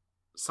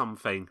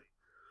something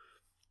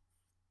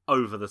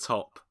over the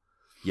top.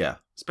 Yeah,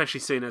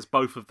 especially seeing as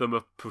both of them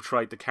have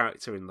portrayed the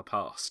character in the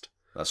past.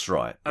 That's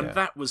right, and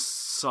that was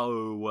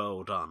so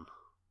well done,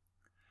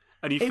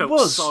 and you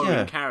felt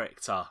in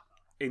character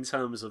in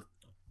terms of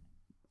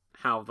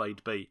how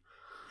they'd be.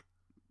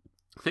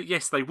 That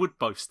yes, they would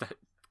both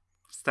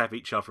stab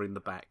each other in the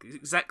back. It's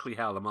exactly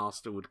how the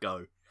Master would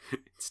go,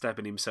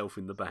 stabbing himself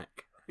in the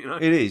back.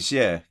 It is,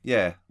 yeah.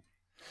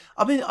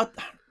 I mean, I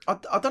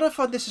don't know if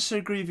I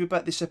necessarily agree with you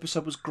about this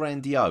episode was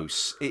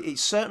grandiose.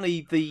 It's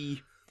certainly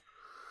the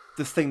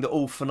thing that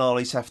all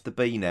finales have to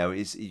be now.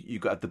 Is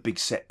you've got to have the big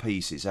set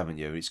pieces, haven't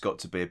you? It's got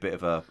to be a bit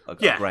of a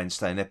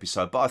grandstand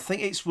episode. But I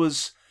think it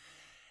was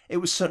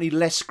certainly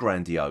less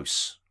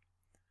grandiose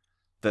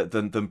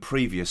than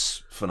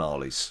previous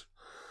finales.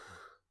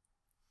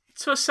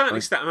 To a certain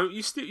extent, I mean,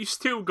 you've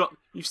still got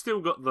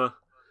the.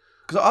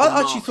 Because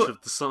I actually thought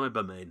of the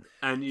Cybermen,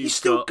 and you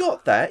still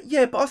got that,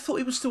 yeah. But I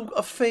thought it was still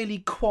a fairly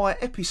quiet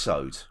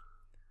episode.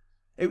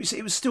 It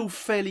was still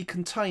fairly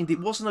contained. It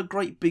wasn't a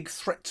great big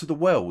threat to the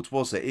world,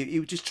 was it? It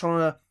was just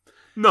trying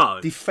to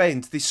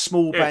defend this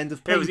small band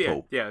of people.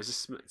 It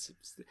was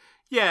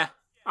yeah,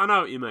 I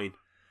know what you mean,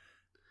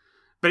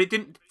 but it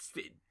didn't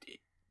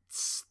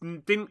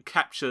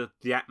capture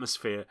the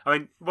atmosphere. I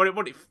mean, what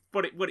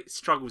it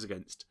struggles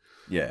against,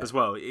 as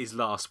well, is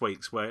last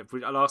week's, where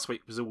last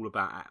week was all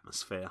about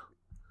atmosphere.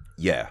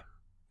 Yeah.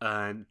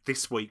 And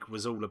this week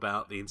was all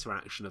about the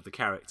interaction of the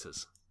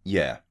characters.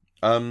 Yeah.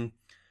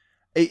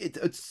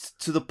 It's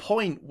to the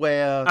point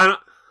where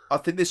I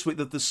think this week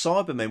that the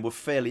Cybermen were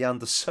fairly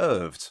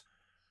underserved.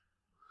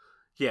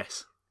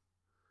 Yes.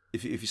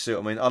 If you see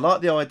what I mean. I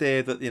like the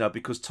idea that,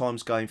 because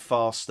time's going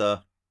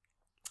faster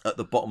at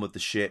the bottom of the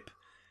ship,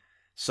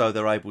 so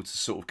they're able to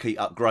sort of keep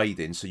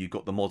upgrading, so you've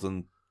got the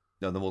modern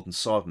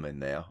Cybermen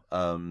now.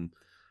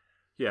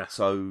 Yeah.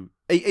 So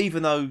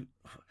even though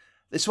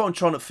that's what I'm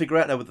trying to figure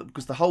out now,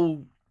 because the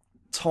whole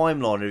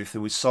timeline and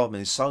everything with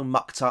Cybermen is so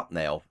mucked up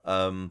now.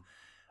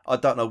 I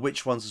don't know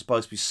which ones are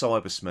supposed to be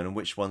Cybersmen and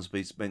which ones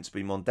meant to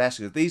be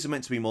Mondasian. These are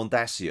meant to be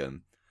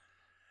Mondasian.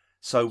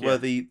 So were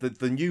the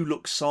new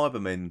look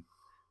Cybermen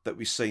that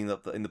we've seen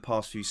in the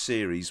past few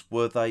series,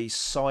 were they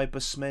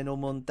Cybersmen or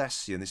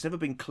Mondasian? It's never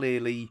been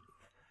clearly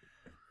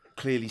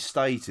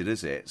stated,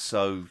 is it?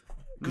 So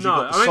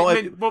no,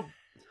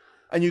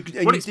 and you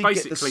what it's did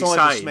basically get the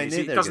saying is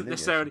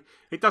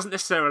it doesn't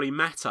necessarily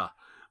matter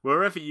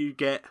wherever you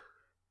get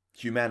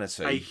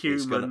humanity, a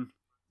human,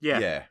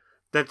 yeah.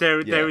 That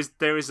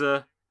there is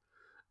a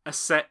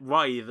set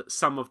way that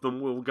some of them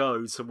will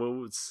go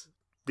towards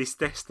this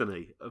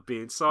destiny of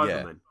being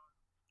Cybermen.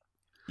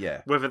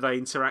 Yeah. Whether they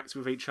interact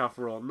with each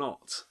other or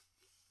not,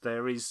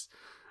 there is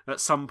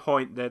at some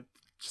point there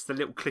just a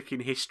little click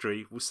in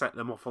history will set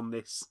them off on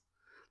this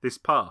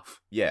path.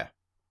 Yeah.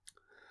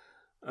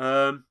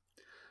 The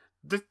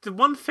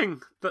one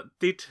thing that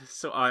did,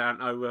 so I don't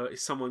know if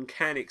someone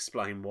can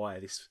explain why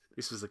this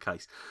was the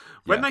case.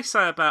 When they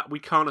say about we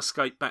can't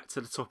escape back to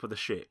the top of the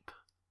ship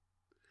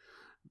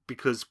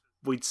because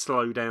we'd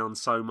slow down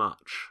so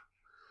much,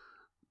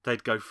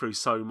 they'd go through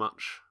so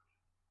much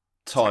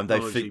time,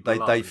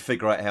 they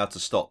figure out how to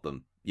stop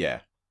them.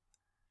 Yeah.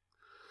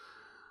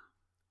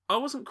 I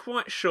wasn't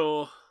quite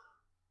sure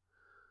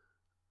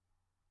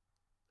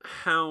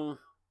how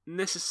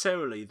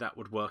necessarily that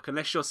would work,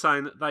 unless you're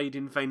saying that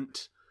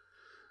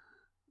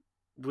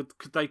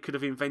they could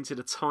have invented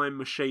a time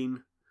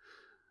machine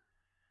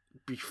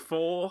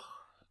before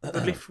the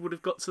lift would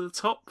have got to the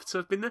top to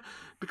have been there,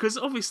 because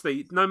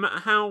obviously no matter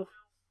how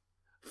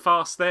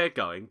fast they're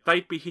going,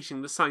 they'd be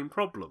hitting the same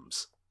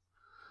problems.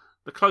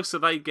 The closer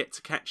they get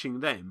to catching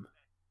them,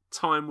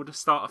 time would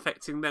start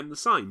affecting them the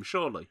same,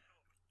 surely.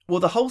 Well,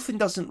 the whole thing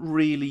doesn't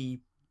really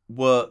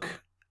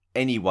work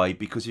anyway,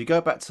 because if you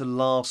go back to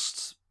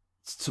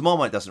to my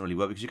mind it doesn't really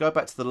work, because you go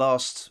back to the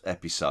last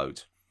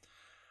episode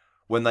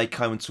when they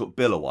came and took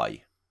Bill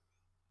away.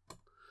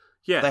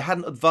 Yeah. They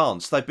hadn't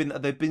advanced. They've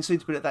been seem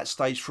to be at that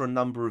stage for a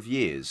number of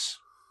years.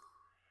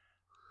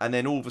 And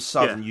then all of a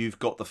sudden, you've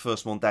got the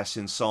first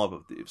Mondasian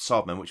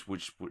Cyberman,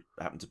 which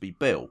happened to be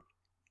Bill.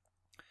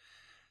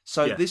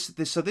 So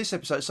this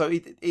episode, so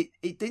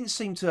it didn't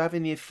seem to have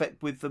any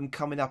effect with them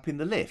coming up in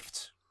the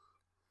lift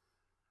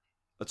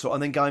at all,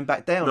 and then going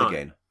back down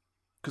again,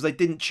 because they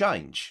didn't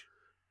change.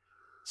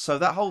 So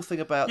that whole thing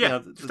about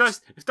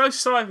if those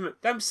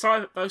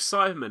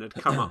Cybermen had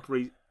come up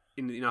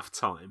in enough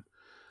time,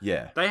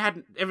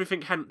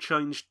 everything hadn't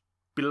changed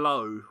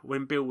below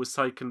when Bill was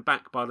taken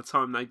back by the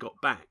time they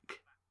got back.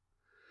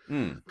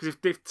 Because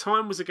if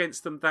time was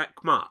against them that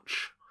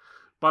much,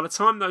 by the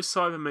time those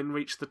Cybermen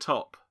reached the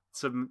top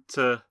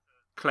to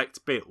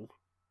collect Bill,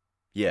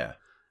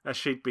 as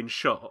she'd been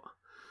shot,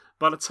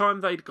 by the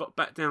time they'd got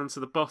back down to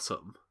the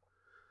bottom,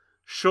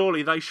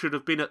 surely they should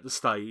have been at the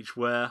stage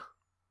where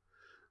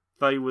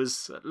they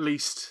was at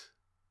least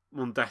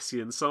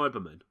Mondasian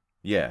Cybermen.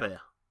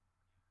 There.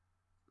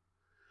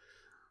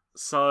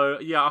 So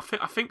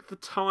I think the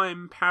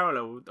time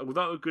parallel,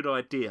 although a good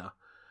idea,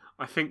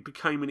 I think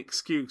became an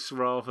excuse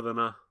rather than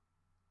a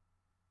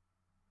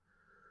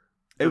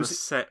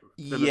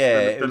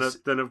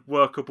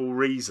workable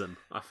reason.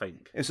 I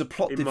think it's a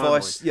plot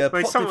device. Yeah,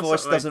 plot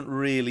device doesn't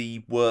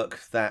really work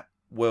that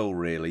well,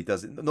 really,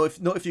 does it?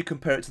 Not if you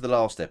compare it to the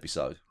last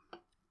episode.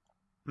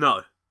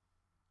 No,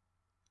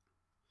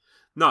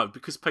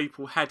 because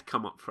people had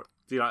come up for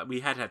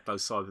we had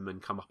those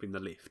Cybermen come up in the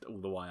lift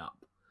all the way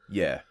up.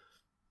 Yeah,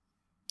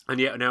 and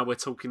yet now we're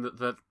talking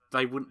that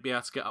they wouldn't be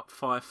able to get up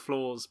 5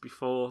 floors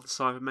before the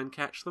Cybermen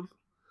catch them.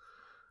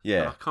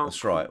 Yeah, I can't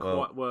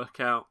quite work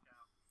out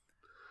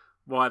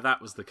why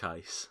that was the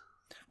case.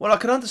 Well, I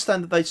can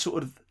understand that they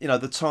sort of,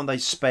 the time they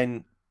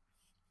spent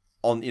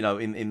on,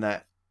 in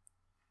that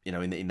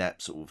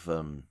sort of, I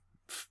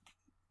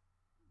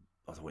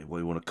don't know what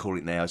you want to call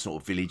it now,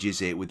 sort of village,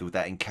 is it, with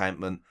that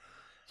encampment?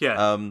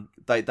 Yeah.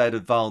 They'd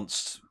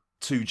advanced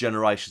 2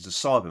 generations of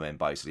Cybermen,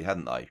 basically,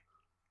 hadn't they?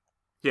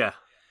 Yeah.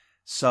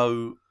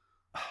 So,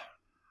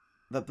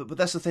 but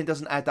that's the thing, it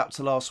doesn't add up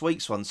to last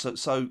week's one.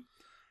 So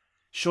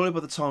surely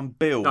by the time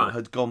Bill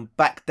had gone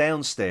back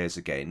downstairs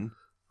again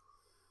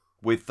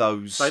with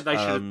those,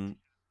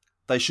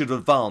 they should have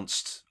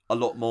advanced a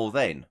lot more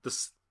then. The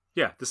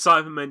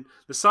Cybermen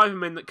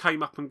that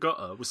came up and got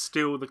her was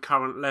still the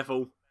current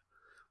level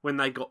when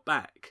they got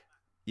back.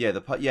 Yeah,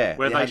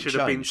 where they should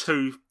have been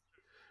 2.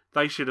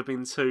 They should have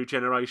been 2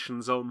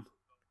 generations on.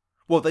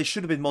 Well, they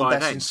should have been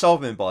Mondasian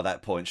Cybermen by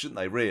that point, shouldn't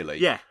they? Really?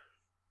 Yeah.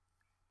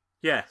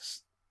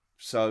 Yes.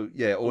 So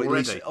or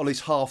at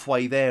least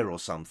halfway there or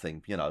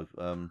something,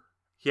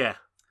 Yeah,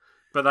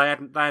 but they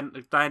hadn't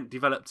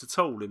developed at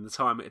all in the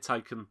time it had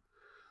taken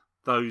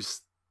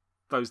those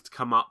to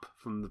come up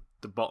from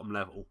the bottom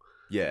level.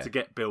 Yeah. To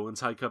get Bill and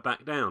take her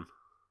back down.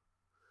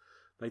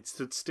 They'd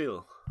stood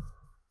still.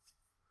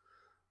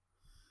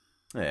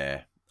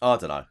 Yeah, I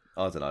don't know.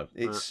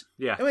 It's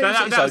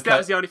that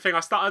was the only thing.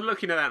 I started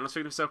looking at that and I was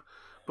thinking to myself,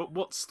 but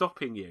what's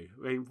stopping you?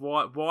 I mean,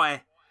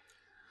 why?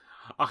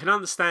 I can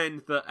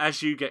understand that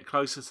as you get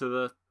closer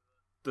to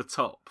the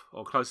top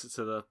or closer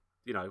to the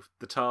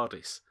the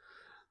TARDIS,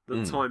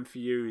 the time for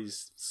you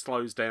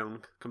slows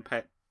down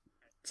compared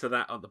to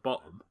that at the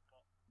bottom.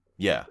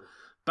 Yeah.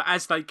 But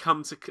as they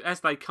come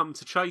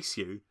to chase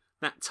you,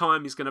 that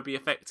time is going to be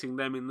affecting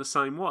them in the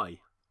same way.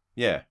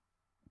 Yeah.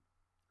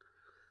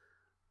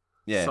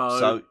 Yeah.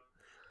 So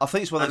I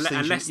think it's one of those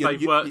things.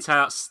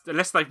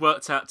 Unless they've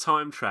worked out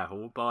time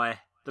travel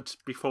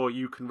before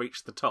you can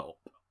reach the top,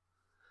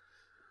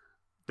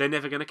 they're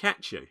never going to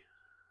catch you.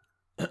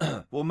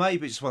 Well,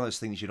 maybe it's one of those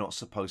things you're not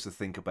supposed to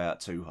think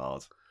about too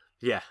hard.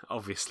 Yeah,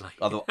 obviously.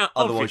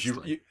 Otherwise,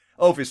 you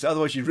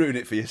ruin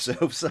it for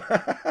yourself. So.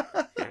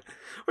 Yeah.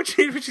 Which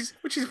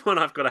is one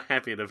I've got a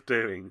habit of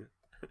doing,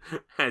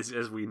 as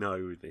we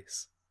know with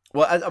this.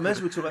 Well,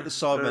 as we talk about the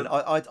Cybermen,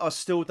 I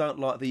still don't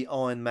like the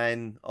Iron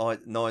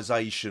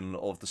Man-isation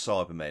of the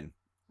Cybermen.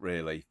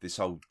 Really, this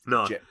whole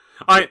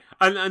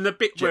and the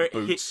bit where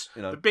boots,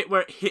 the bit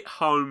where it hit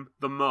home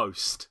the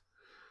most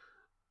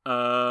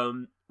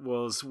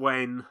was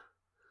when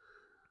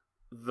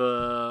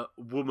the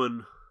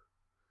woman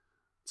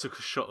took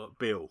a shot at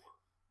Bill.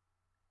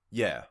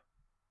 Yeah.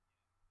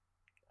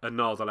 And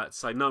Nardole had to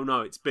say,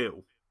 no, it's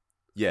Bill.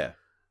 Yeah.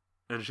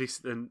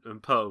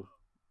 And Pearl,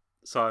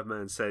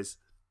 Cyberman, says,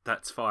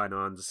 that's fine,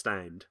 I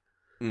understand.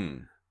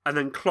 Mm. And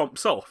then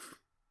clomps off.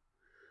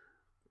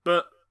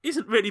 But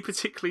isn't really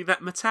particularly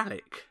that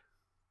metallic.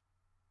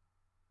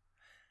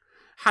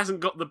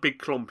 Hasn't got the big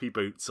clompy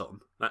boots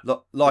on.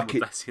 Like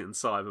it.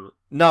 Cyberman.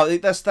 No,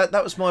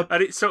 that was my...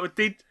 And it sort of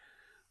did...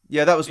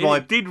 Yeah, that was my...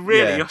 It did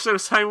really. Yeah. I was sort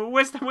of saying, well,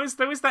 where's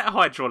that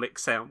hydraulic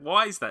sound?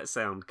 Why is that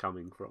sound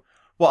coming from?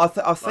 Well, I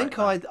think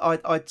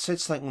I'd said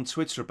something on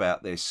Twitter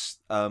about this.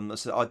 I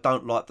said, I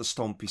don't like the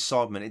stompy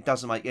Cybermen. It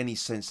doesn't make any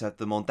sense to have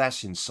the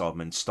Mondasian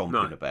Cybermen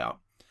stomping about.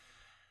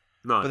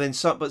 No.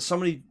 But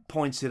somebody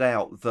pointed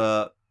out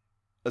that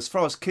as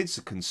far as kids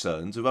are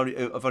concerned,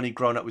 who've only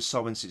grown up with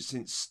Cybermen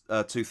since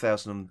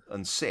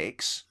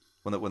 2006,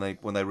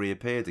 when they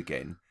reappeared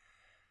again,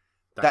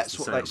 that's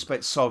what they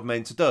expect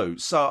Cybermen to do.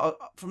 So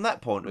from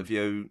that point of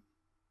view,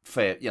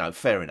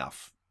 fair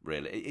enough.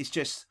 Really, it's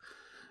just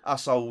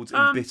us old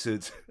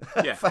embittered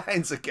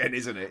fans again,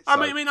 isn't it? So.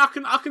 I mean, I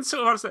can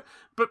sort of understand,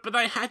 but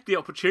they had the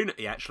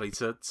opportunity actually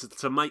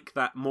to make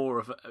that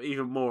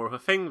even more of a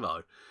thing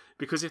though,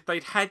 because if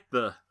they'd had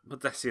the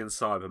Odyssean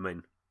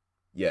Cybermen,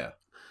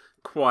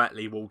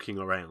 quietly walking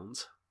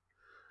around,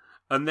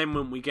 and then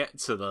when we get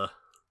to the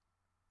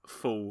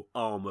full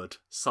armoured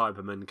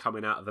Cybermen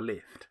coming out of the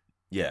lift,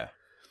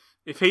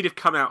 if he'd have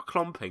come out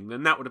clomping,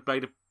 then that would have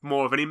made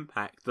more of an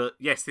impact. That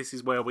yes, this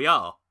is where we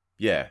are.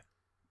 Yeah.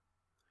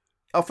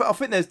 I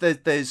think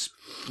there's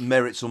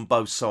merits on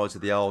both sides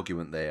of the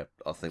argument there.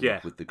 I think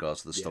with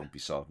regards to the Stompy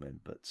Cybermen,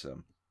 but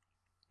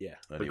anyway.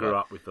 We grew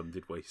up with them,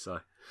 did we? So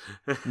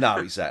no,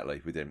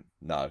 exactly, we didn't.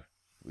 No,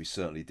 we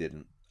certainly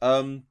didn't.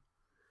 Actually,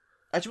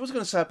 what I was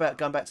going to say about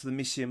going back to the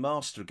Missy and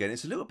Master again,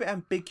 it's a little bit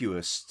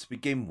ambiguous to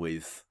begin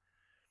with.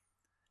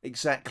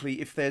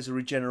 Exactly, if there's a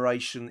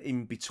regeneration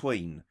in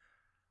between,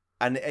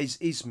 and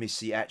is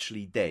Missy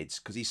actually dead?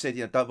 Because he said,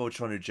 don't bother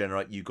trying to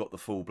regenerate. You got the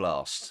full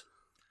blast.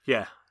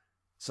 Yeah.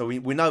 So we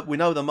know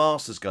the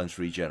Master's going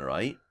to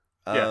regenerate,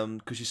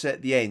 because you said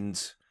at the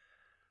end,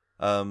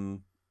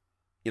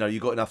 you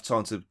got enough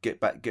time to get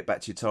back to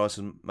your TARDIS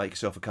and make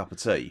yourself a cup of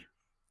tea.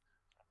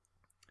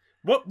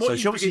 What so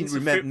you begin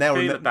to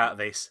feel about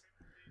this?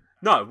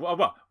 No,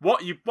 what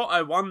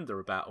I wonder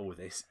about all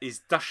this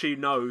is, does she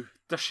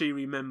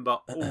remember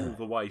all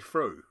the way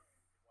through?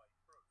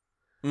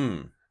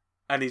 And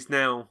is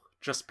now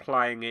just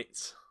playing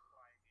it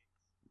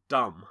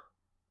dumb?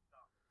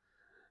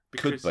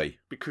 Could be.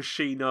 Because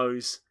she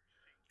knows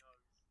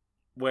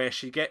where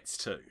she gets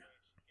to.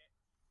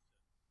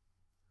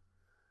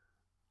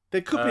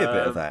 There could be a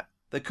bit of that.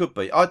 There could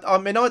be. I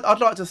mean, I'd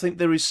like to think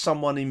there is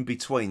someone in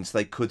between, so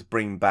they could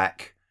bring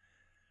back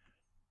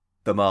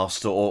the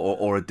Master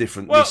or a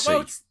different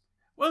Missy.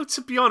 Well,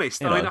 to be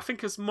honest, I mean, I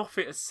think as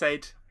Moffat has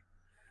said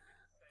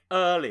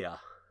earlier,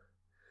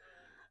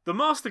 the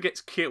Master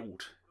gets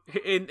killed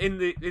in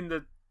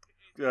the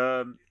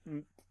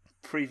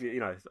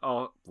previous,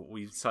 what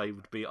we say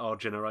would be our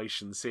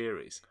generation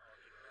series,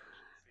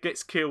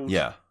 gets killed.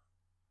 Yeah.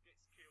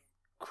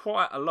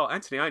 Quite a lot.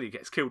 Anthony only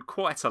gets killed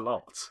quite a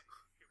lot,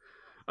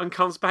 and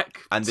comes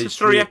back and to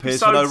 3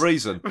 episodes for no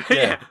reason.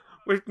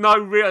 With no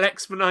real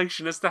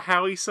explanation as to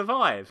how he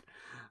survived.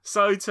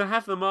 So to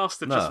have the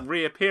Master just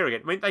reappear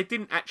again, I mean, they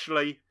didn't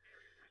actually,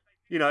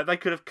 they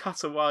could have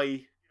cut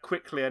away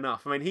quickly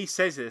enough. I mean, he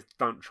says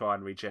don't try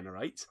and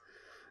regenerate,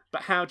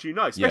 but how do you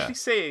know? Especially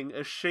seeing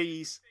as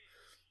she's,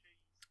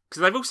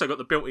 because they've also got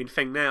the built-in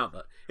thing now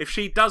that if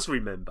she does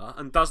remember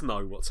and does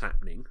know what's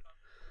happening,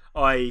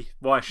 i.e.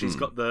 why she's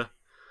got the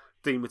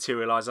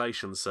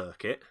dematerialisation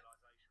circuit,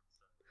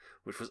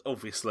 which was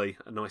obviously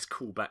a nice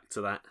callback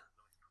to that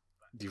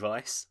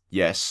device.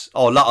 Yes.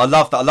 Oh, I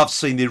love that. I love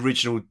seeing the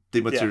original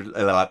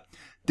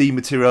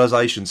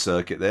dematerialisation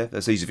circuit there.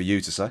 That's easy for you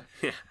to say.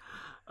 Yeah.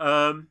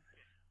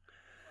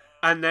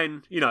 And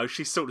then,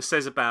 she sort of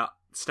says about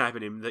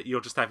stabbing him that you'll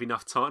just have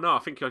enough time. No, I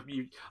think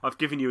I've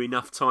given you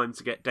enough time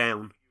to get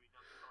down,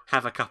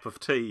 have a cup of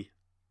tea,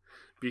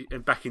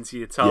 and back into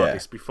your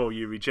TARDIS before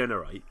you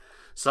regenerate.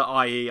 So,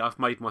 i.e., I've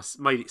made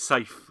it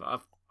safe.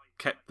 I've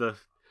kept the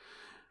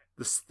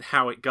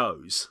how it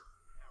goes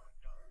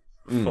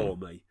for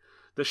me.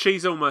 That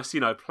she's almost,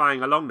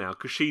 playing along now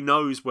because she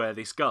knows where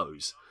this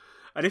goes.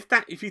 And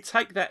if you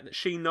take that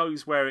she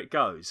knows where it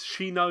goes,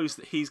 she knows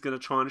that he's going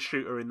to try and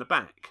shoot her in the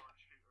back.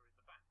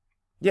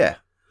 Yeah.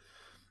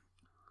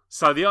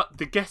 So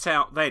the get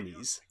out then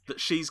is that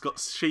she's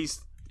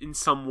in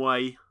some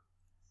way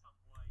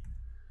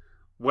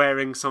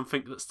wearing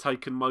something that's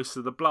taken most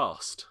of the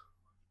blast.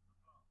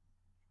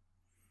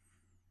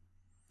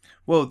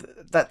 Well,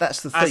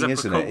 that's the thing,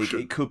 isn't it?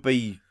 It could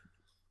be,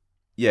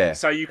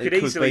 So you could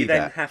easily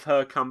then have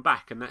her come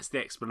back, and that's the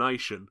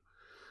explanation.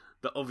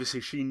 That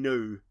obviously she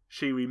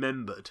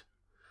remembered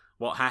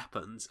what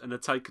happened, and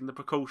had taken the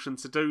precaution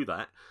to do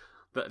that.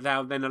 That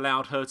now then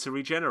allowed her to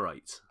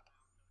regenerate.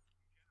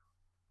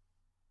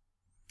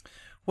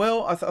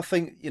 Well, I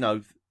think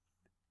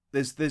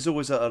there's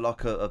always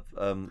a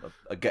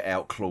get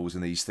out clause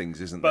in these things,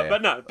 isn't there?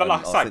 But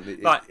like I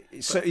say,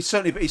 it's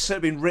certainly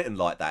been written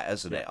like that,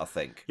 hasn't it? I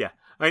think. Yeah,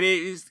 I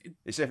mean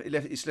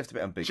it's left a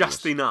bit ambiguous,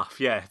 just enough,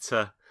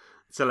 to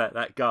let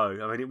that go.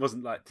 I mean, it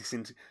wasn't like this.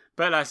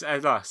 But as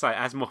I say,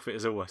 as Moffat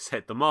has always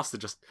said, the Master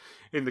just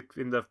in the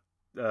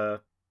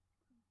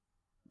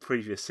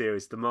previous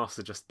series, the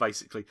Master just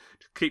basically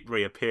keep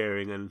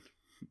reappearing and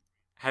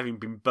having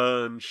been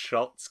burned,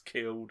 shot,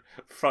 killed,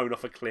 thrown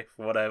off a cliff,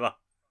 whatever.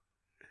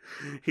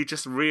 He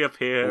just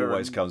reappears.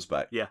 Always comes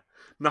back. Yeah.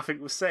 Nothing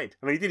was said.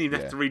 I mean, he didn't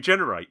even have to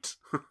regenerate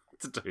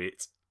to do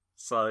it.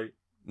 So.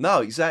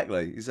 No,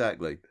 exactly.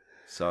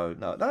 So,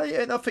 no,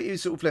 I think he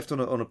was sort of left on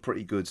a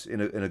pretty good,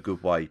 in a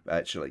good way,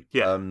 actually.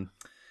 Yeah.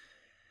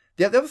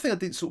 The other thing I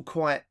didn't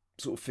quite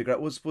figure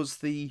out was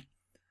the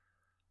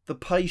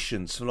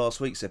patients from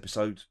last week's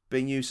episode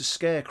being used as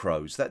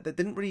scarecrows. That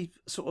didn't really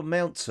sort of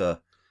amount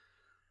to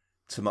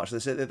too much.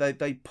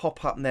 They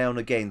pop up now and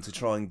again to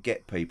try and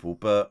get people,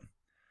 but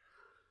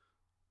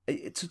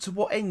to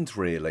what end,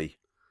 really?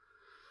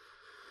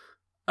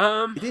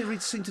 It didn't really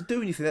seem to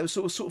do anything. They were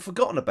sort of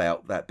forgotten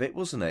about that bit,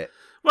 wasn't it?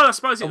 Well, I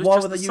suppose it was why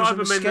just were they the using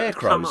the Cybermen that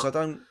come scarecrows? up. I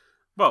don't.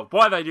 Well,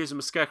 why they use them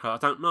as scarecrows,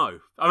 I don't know.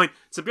 I mean,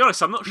 to be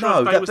honest, I'm not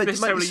sure if they was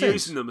necessarily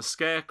using them as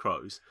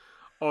scarecrows,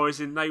 or as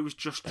in they was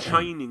just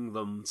chaining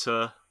them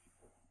to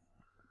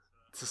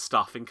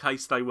stuff in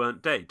case they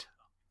weren't dead.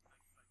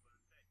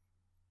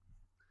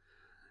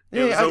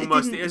 It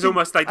was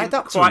almost they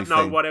didn't quite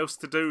know what else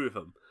to do with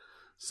them,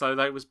 so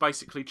they was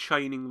basically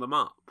chaining them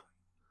up,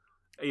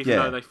 even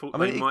though they thought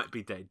they might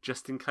be dead,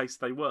 just in case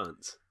they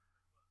weren't.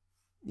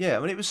 Yeah,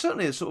 I mean, it was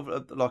certainly a sort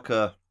of like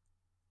an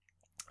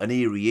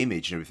eerie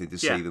image and everything to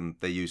see them.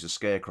 They use as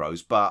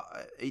scarecrows, but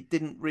it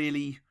didn't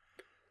really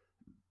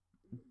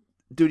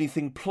do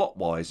anything plot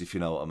wise, if you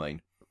know what I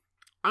mean.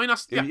 I mean,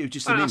 it was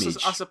just an image,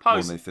 I suppose,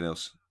 more than anything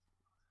else.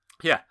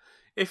 Yeah,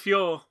 if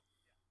you're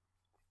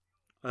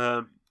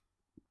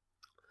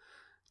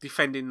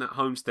defending that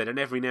homestead, and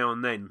every now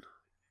and then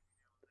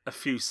a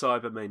few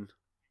primitive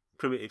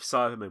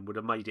Cybermen would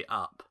have made it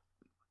up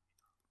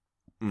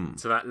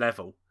to that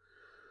level,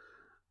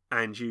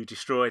 and you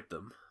destroyed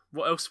them.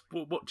 What else?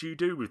 What do you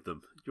do with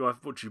them? You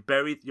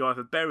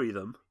either bury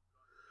them,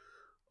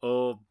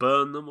 or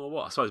burn them, or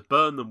what? I suppose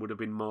burn them would have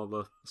been more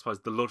the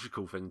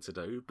logical thing to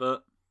do,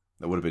 but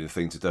that would have been a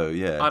thing to do.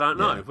 Yeah, I don't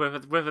know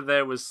whether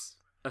there was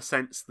a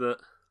sense that.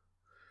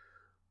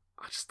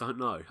 I just don't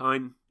know. I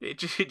mean, it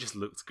just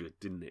looked good,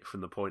 didn't it?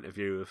 From the point of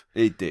view of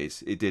it did.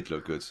 It did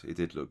look good. It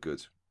did look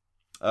good.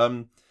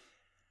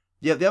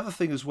 Yeah. The other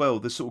thing as well,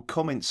 the sort of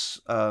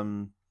comments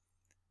about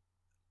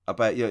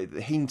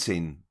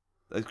hinting.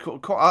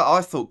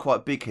 I thought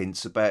quite big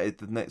hints about it.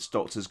 The next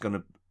Doctor's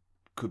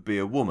could be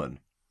a woman,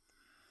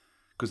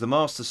 because the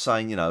Master's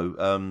saying,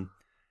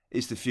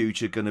 is the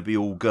future going to be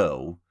all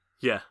girl?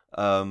 Yeah.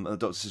 And the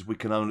Doctor says we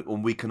can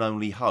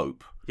only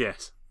hope.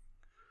 Yes.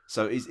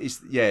 So do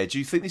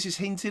you think this is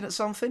hinting at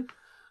something?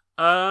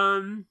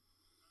 No,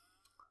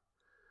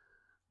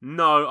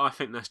 I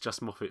think that's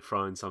just Moffat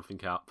throwing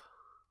something up,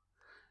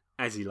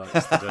 as he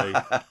likes to do.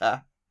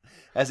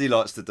 As he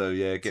likes to do,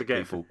 yeah. Get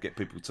people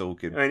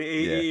talking. I mean,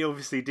 he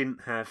obviously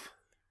didn't have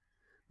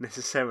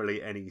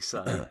necessarily any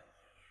say.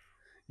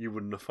 You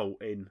wouldn't have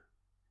thought in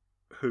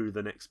who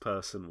the next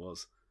person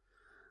was,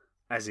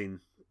 as in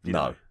you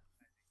know,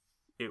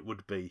 it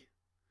would be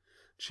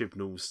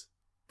Chibnall's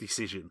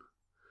decision.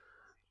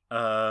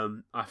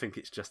 I think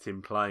it's just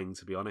him playing,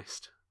 to be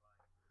honest.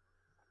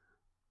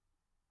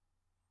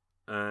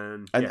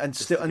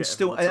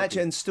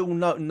 Still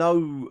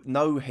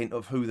no hint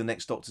of who the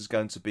next Doctor's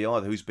going to be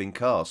either. Who's been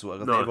cast? I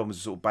think everyone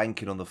was sort of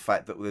banking on the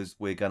fact that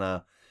we're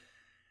gonna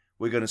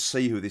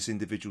see who this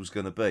individual's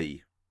going to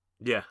be.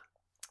 Yeah.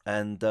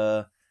 And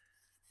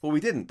we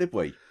didn't, did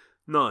we?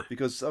 No,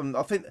 because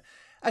I think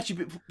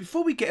actually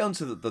before we get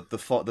onto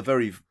the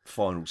very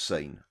final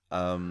scene,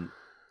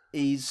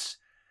 is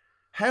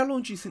how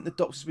long do you think the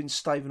Doctor's been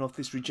staving off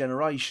this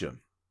regeneration?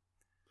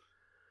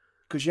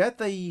 Because you had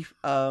the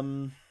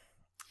I've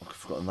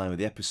forgotten the name of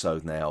the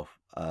episode now.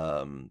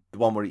 The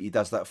one where he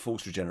does that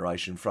forced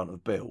regeneration in front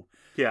of Bill.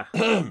 Yeah.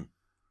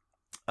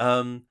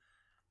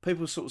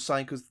 People were sort of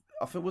saying, because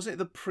I think was it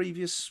the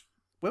previous?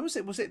 When was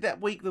it? Was it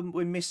that week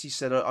when Missy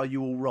said, "Are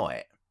you all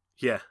right?"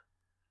 Yeah.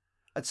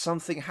 Had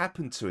something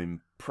happened to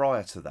him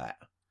prior to that?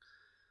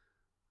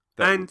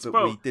 That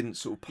we didn't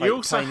sort of pay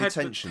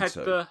attention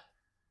to.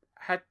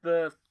 I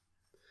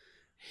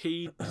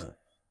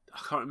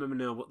can't remember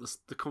now what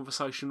the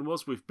conversation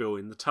was with Bill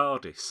in the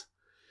TARDIS,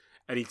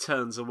 and he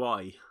turns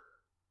away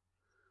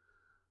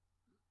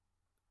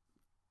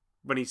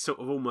when he sort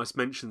of almost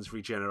mentions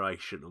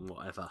regeneration and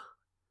whatever.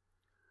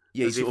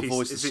 Yeah, he sort of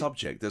avoids the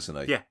subject, doesn't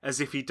he? Yeah,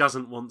 as if he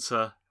doesn't want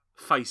to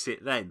face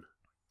it then.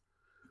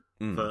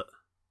 But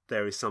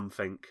there is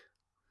something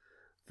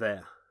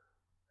there.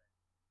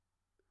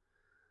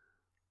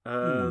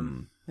 Yeah,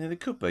 there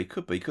could be,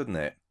 couldn't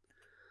it?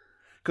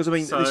 Because I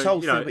mean, this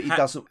whole thing that he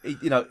doesn't,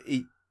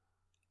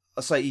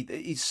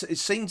 it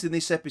seems in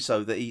this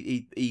episode that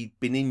he'd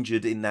been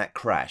injured in that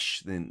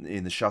crash,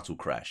 in the shuttle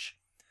crash,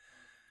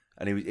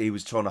 and he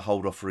was trying to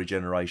hold off for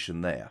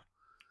regeneration there.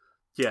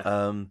 Yeah.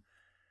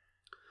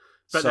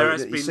 But there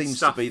has been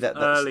stuff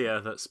earlier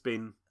that's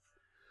been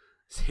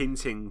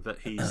hinting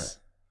that he's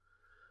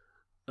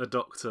a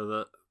Doctor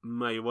that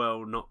may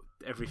well not.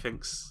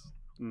 Everything's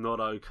not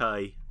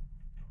okay.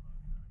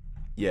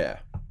 Yeah.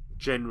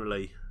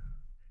 Generally,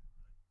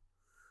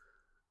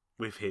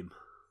 with him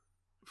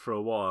for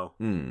a while.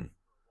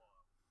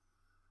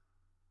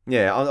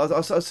 Yeah,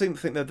 I seem to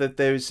think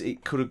that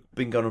it could have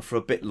been going on for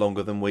a bit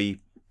longer than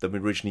we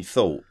originally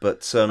thought,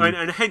 but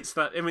and hence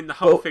that. I mean, the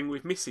whole thing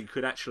with Missy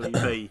could actually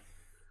be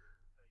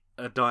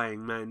a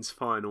dying man's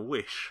final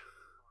wish.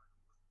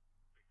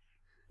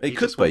 It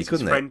could be,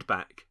 couldn't it? Friend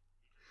back.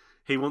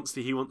 He wants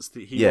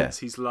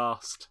his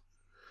last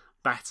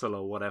battle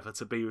or whatever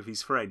to be with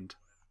his friend.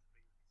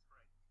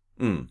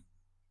 And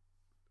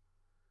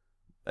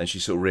she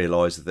sort of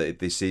realises that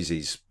this is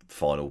his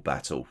final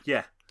battle.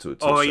 Yeah. To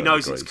he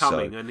knows it's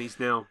coming, and he's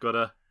now got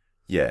to.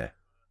 Yeah.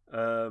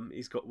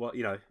 He's got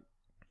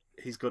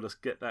he's got to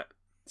get that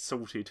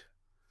sorted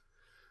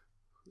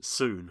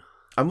soon.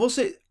 And was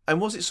it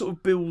sort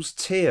of Bill's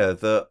tear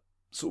that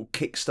sort of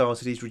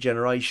kick-started his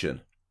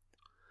regeneration?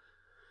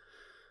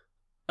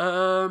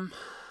 Because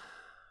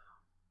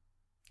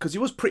he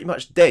was pretty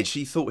much dead.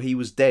 She thought he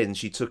was dead, and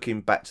she took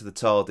him back to the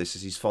TARDIS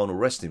as his final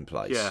resting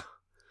place. Yeah.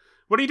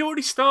 Well, he'd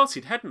already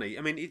started, hadn't he?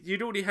 I mean,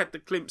 you'd already had the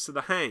glimpse of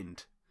the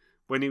hand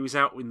when he was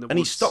out in the woods. And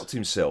he stopped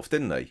himself,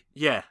 didn't he?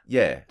 Yeah.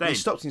 Yeah. And he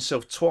stopped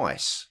himself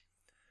twice.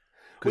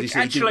 Because he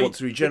said he didn't want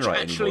to regenerate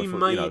anymore. Which actually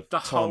made the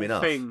whole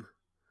thing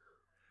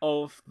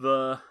of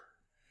the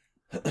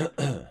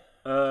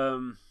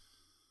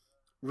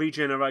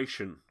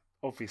regeneration,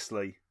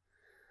 obviously,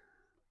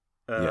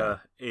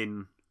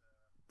 in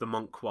the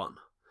Monk one,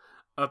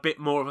 a bit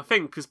more of a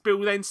thing. Because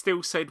Bill then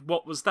still said,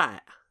 "What was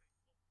that?"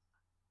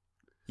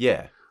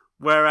 Yeah.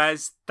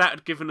 Whereas that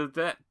had given her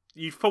that,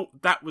 you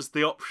thought that was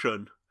the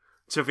option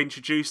to have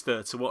introduced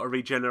her to what a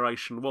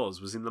regeneration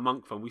was in the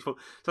Monk one. We thought,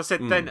 so I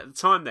said then at the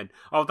time,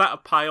 that'll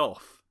pay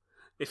off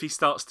if he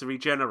starts to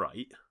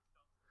regenerate.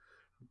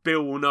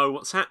 Bill will know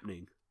what's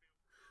happening,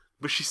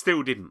 but she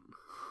still didn't.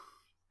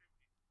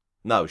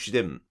 No, she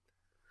didn't.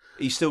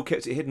 He still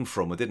kept it hidden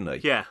from her, didn't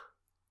he? Yeah.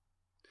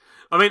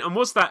 I mean, and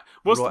was up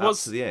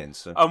to the end?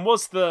 So. And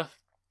was the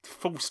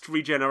forced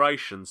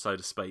regeneration, so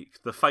to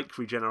speak, the fake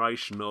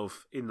regeneration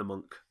of in the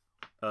Monk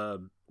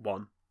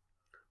one,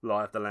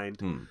 Lie of the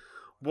Land,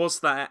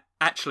 was that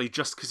actually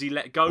just because he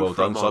let go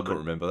for a moment? I can't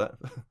remember that.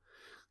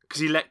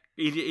 Because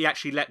he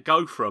actually let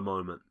go for a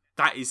moment.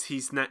 That is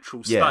his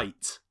natural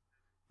state,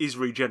 is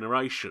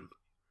regeneration.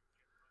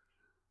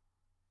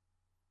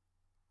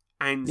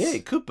 And yeah,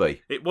 it could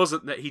be. It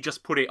wasn't that he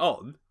just put it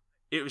on.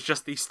 It was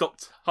just he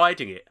stopped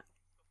hiding it.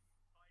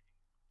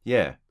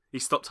 Yeah. He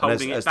stopped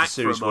holding it back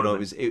for a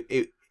moment.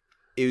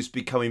 It was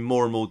becoming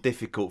more and more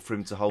difficult for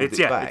him to hold it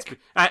back.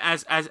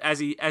 As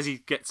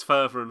he gets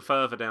further and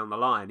further down the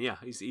line,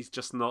 he's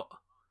just not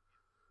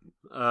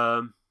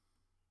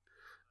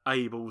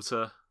able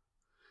to.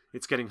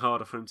 It's getting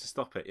harder for him to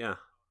stop it. Yeah.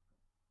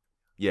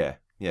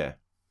 Yeah.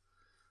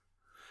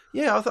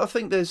 I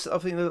think there's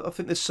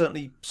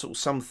certainly sort of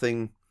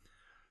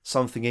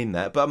something in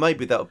that, but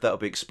maybe that'll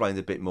be explained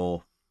a bit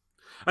more.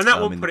 And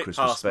that won't put it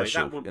past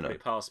special, me. That won't put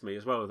it past me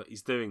as well that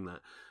he's doing that,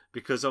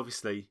 because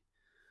obviously,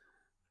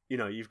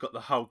 you've got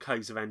the whole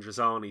Caves of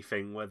Androzani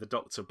thing where the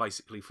Doctor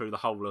basically through the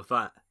whole of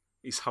that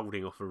is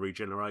holding off a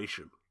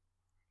regeneration.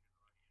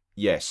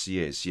 Yes, he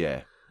is.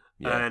 Yeah.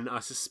 And I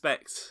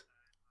suspect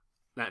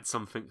that's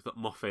something that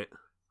Moffat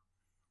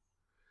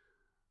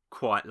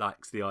quite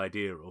likes the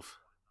idea of.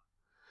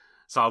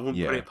 So I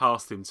wouldn't put it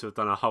past him to have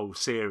done a whole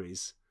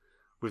series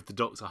with the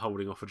Doctor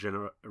holding off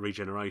a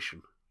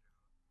regeneration.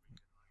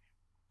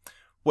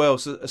 Well,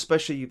 so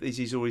especially as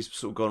he's always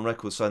sort of gone on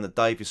record saying that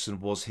Davison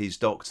was his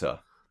Doctor.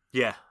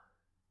 Yeah.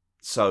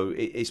 So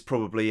it's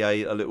probably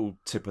a little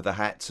tip of the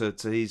hat to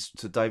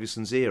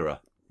Davison's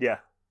era. Yeah.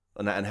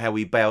 And how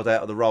he bowed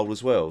out of the role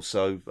as well.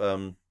 So,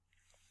 I've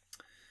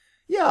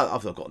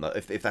got no.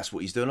 If that's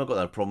what he's doing, I've got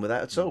no problem with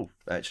that at all.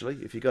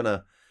 Actually, if you're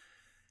gonna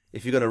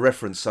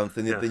reference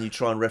something, then you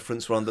try and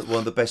reference one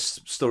of the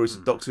best stories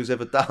the Doctor's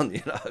ever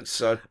done.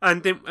 So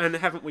and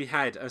haven't we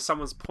had? As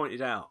someone's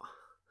pointed out,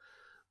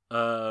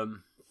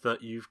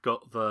 that you've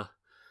got the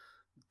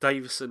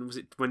Davison. Was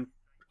it when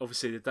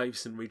obviously the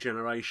Davison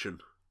regeneration?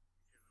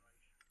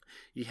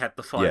 You had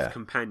the 5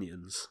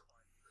 companions,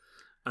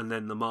 and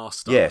then the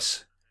Master.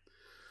 Yes.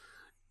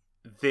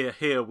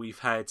 Here we've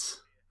had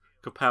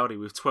Capaldi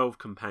with 12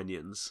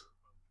 companions,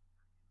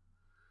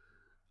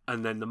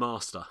 and then the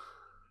Master,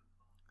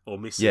 or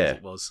Missy as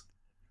it was.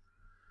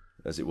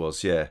 As it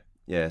was, yeah.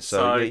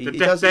 So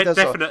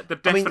the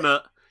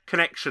definite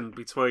connection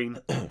between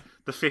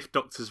the 5th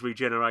Doctor's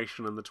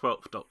regeneration and the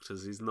 12th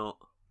Doctor's is not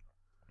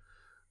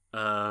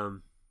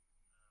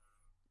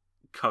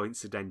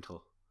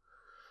coincidental.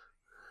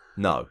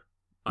 No,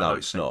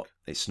 it's not.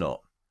 It's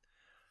not.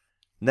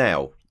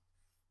 Now,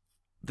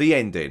 the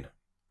ending.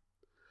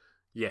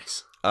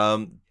 Yes.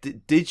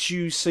 Did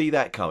you see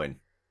that coming?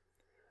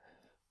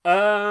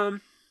 I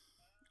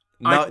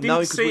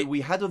didn't see.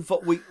 We had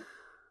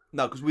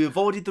because we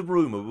avoided the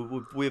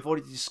rumor. We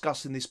avoided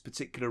discussing this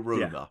particular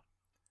rumor. Yeah.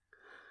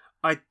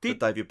 I did.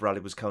 That David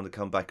Bradley was going to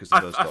come back as the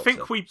first Doctor. I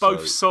think we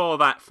both saw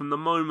that from the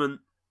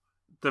moment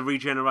the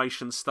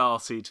regeneration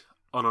started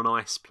on an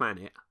ice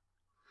planet,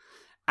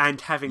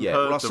 and having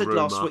heard I the said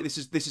rumor last week this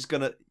is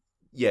going to.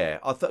 Yeah,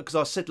 because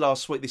I said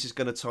last week this is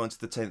going to tie into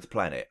the 10th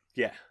planet.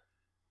 Yeah.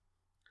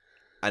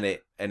 And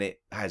it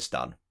has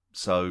done.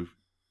 So,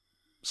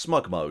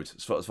 smug mode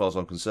as far as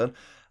I'm concerned.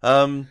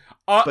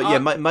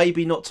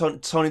 Maybe not tying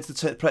into the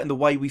 10th planet in the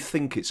way we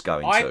think it's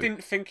going to. I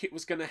didn't think it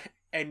was going to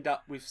end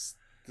up with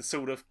the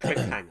sort of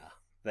cliffhanger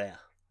there,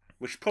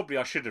 which probably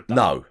I should have done.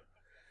 No.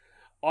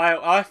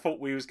 I thought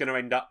we was going to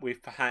end up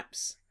with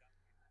perhaps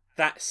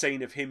that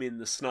scene of him in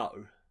the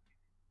snow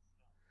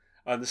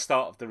and the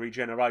start of the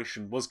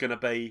regeneration was going to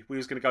be, we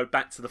was going to go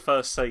back to the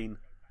first scene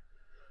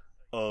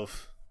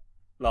of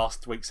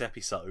last week's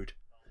episode,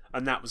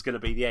 and that was going to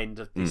be the end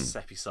of this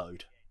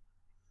episode.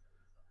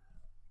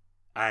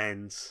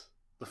 And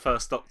the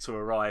first Doctor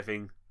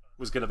arriving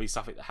was going to be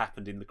something that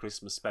happened in the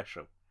Christmas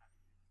special.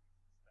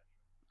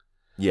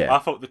 Yeah. I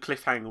thought the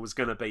cliffhanger was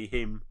going to be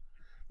him.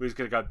 We was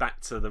going to go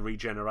back to the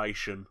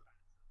regeneration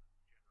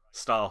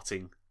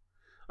starting,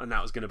 and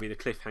that was going to be the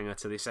cliffhanger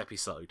to this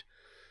episode.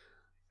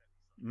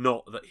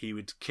 Not that he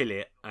would kill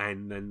it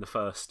and then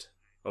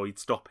he'd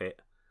stop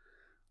it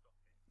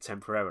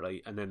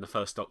temporarily, and then the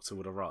first Doctor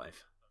would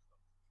arrive.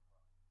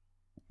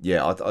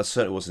 Yeah, I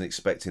certainly wasn't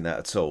expecting that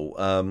at all.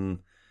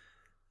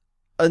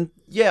 And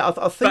yeah,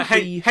 I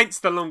think hence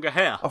the longer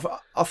hair.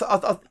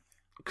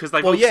 Because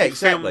they've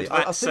filmed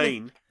that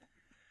scene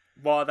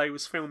while they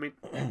was filming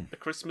the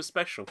Christmas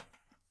special.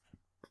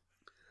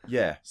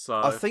 Yeah,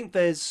 so I think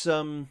there's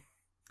also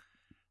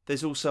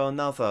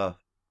another.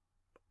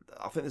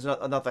 I think there's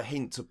another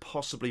hint to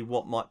possibly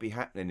what might be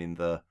happening in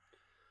the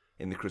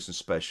Christmas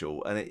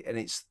special, and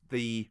it's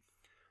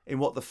in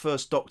what the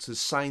first Doctor's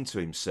saying to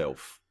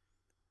himself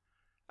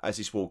as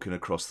he's walking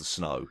across the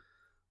snow.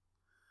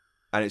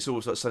 And it's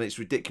also something it's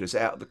ridiculous,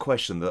 out of the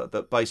question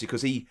that basically,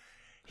 because he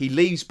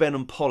leaves Ben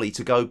and Polly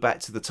to go back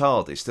to the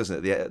TARDIS,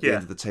 doesn't it, at the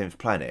end of the 10th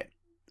planet,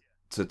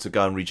 to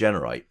go and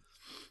regenerate.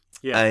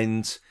 Yeah.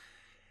 And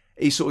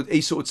he sort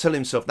of telling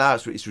himself, now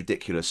it's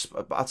ridiculous,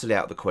 but utterly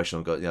out of the question.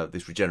 I've got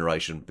this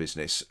regeneration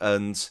business,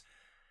 and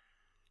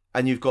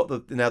you've got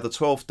the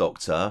 12th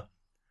Doctor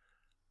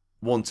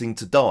wanting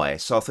to die.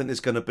 So I think there's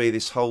going to be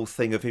this whole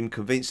thing of him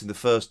convincing the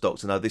first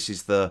Doctor, no, this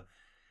is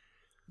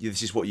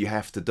what you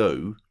have to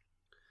do.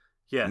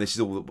 Yeah. And this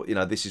is all,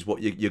 this is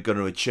what you're going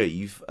to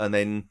achieve, and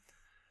then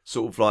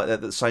sort of like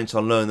at the same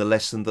time learn the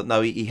lesson that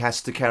no, he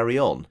has to carry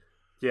on.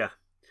 Yeah.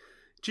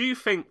 Do you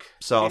think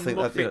I think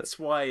Moffat's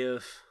way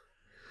of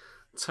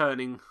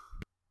turning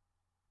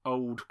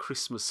old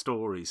Christmas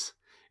stories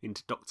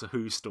into Doctor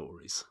Who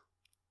stories?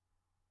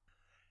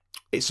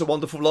 It's a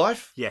Wonderful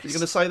Life? Yes. You're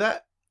going to say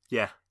that?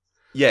 Yeah.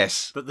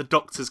 Yes. That the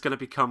Doctor's going to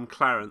become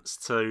Clarence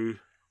to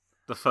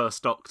the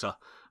first Doctor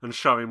and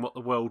show him what the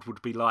world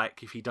would be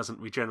like if he doesn't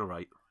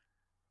regenerate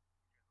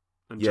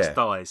and just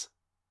dies.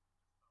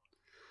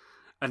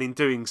 And in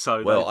doing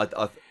so,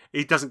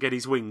 he doesn't get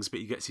his wings,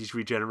 but he gets his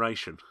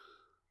regeneration.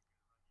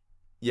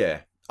 Yeah.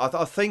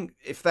 I think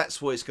if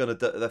that's what it's going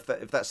to do,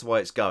 if that's the way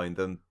it's going,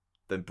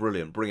 then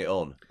brilliant. Bring it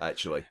on,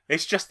 actually.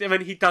 It's just,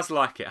 he does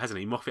like it, hasn't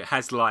he? Moffat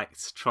has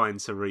liked trying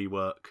to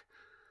rework.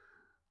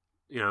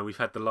 We've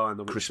had The Lion,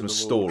 the Witch,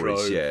 Christmas and the Wardrobe,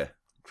 stories,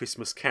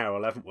 Christmas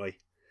Carol, haven't we?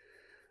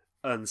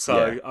 And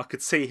so I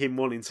could see him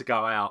wanting to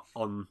go out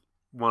on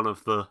one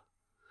of the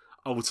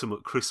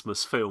ultimate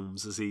Christmas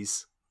films as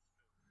his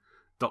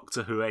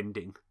Doctor Who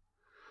ending.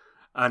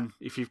 And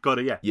if you've got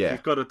if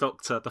you've got a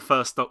Doctor, the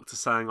first Doctor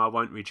saying, I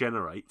won't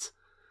regenerate,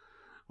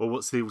 well,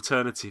 what's the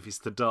alternative is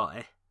to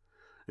die.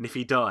 And if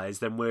he dies,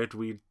 then where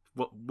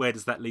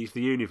does that leave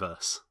the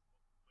universe?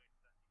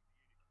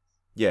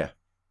 Yeah.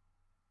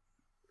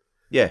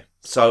 Yeah.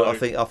 So I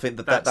think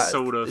that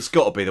sort of, it's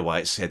got to be the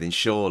way it's heading.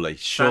 Surely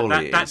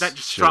that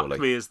just struck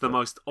me as the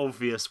most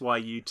obvious way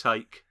you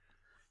take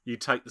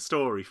the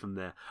story from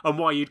there, and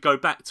why you'd go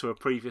back to a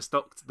previous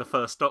Doctor, the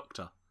first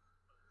Doctor.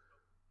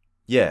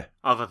 Yeah.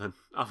 Other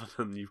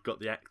than you've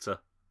got the actor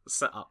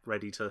set up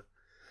ready to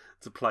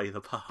play the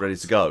part, ready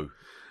to go.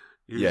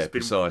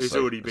 Precisely. Who's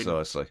already been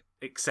precisely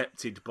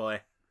accepted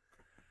by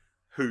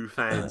Who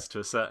fans to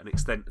a certain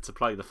extent to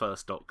play the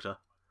first Doctor.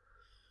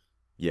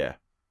 Yeah.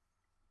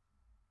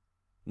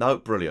 No,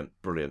 brilliant.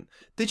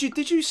 Did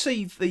you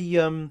see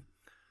the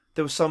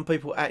there were some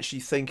people actually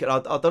thinking, I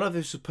don't know if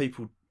this was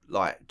people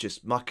like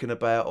just mucking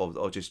about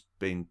or just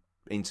being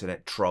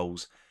internet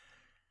trolls,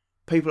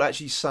 people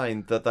actually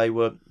saying that they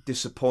were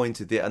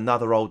disappointed that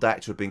another old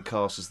actor had been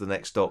cast as the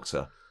next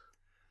Doctor.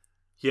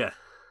 Yeah.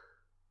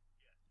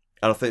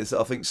 And I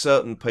think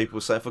certain people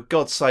were saying, for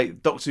God's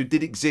sake, Doctor Who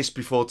did exist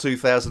before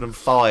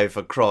 2005,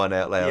 for crying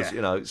out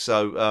loud,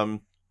 so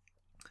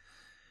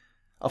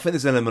I think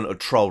there's an element of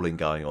trolling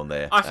going on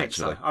there. I think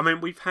so.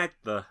 We've had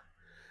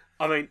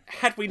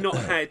had we not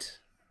had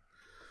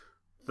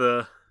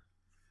an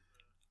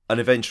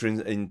adventure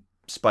in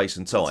space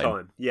and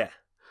time. Yeah.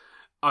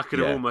 I could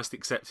have almost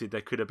accepted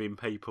there could have been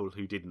people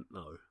who didn't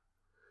know.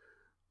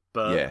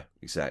 But yeah,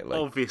 exactly.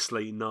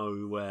 Obviously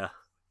know where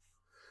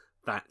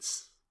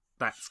that's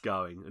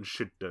going and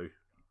should do.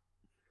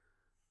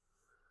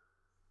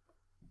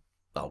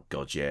 Oh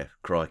God, yeah,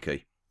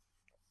 crikey.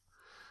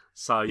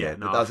 So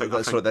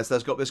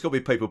there's got to be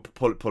people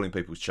pulling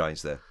people's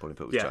chains there,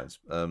 chains.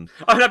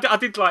 I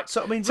did like.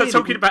 So really,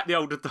 talking about the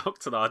older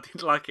Doctor, though, I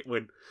did like it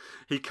when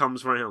he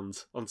comes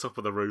round on top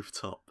of the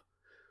rooftop,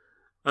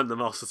 and the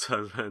Master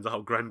turns around.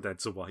 Oh,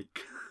 Granddad's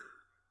awake.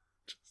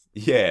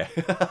 Yeah.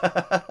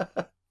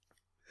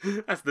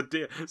 That's the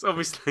deal. So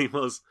obviously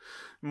was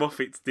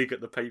Moffat's dig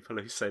at the people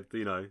who said,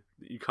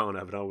 you can't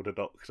have an older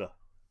Doctor.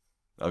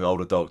 An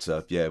older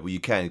Doctor, yeah. Well, you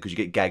can because you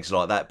get gags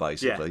like that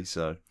basically. Yeah.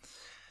 So.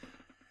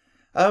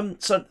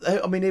 So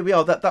I mean, here we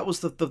are. That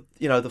was the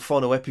the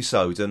final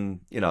episode,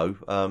 and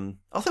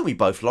I think we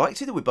both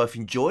liked it. We both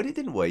enjoyed it,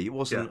 didn't we? It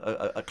wasn't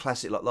a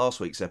classic like last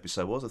week's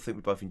episode was. I think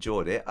we both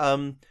enjoyed it.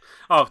 Sorry.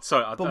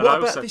 But what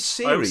about this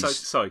series?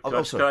 Can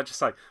I just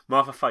say my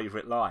other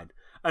favourite line,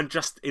 and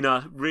just in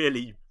a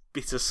really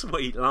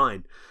bittersweet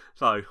line.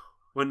 So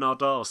when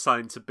Nardar's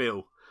saying to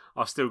Bill,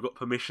 "I've still got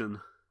permission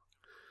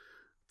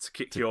to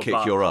kick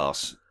your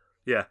ass."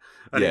 Yeah,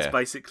 and it's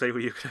basically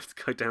where you're going to have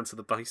to go down to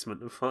the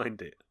basement and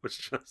find it.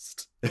 Which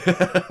just...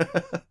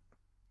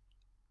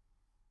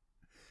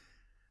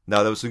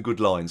 No, there were some good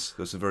lines.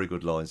 There were some very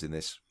good lines in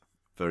this.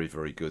 Very,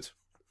 very good.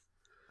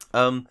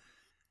 What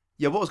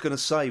I was going to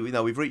say,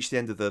 we've reached the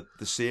end of the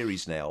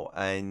series now,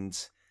 and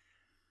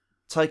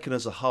taken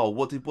as a whole,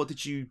 what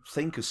did you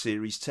think of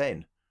Series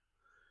 10?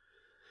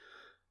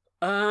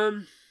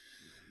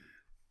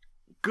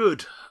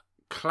 Good.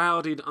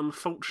 Clouded,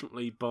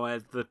 unfortunately, by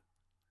the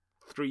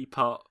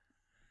 3-part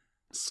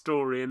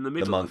story in the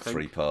middle. The monk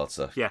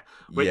 3-parter. Yeah,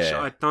 which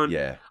I don't...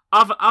 Yeah.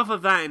 Other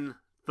than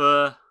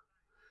the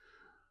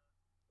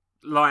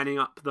lining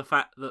up the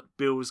fact that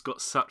Bill's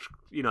got such,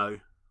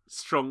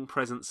 strong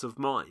presence of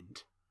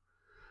mind,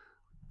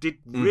 did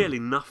really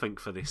nothing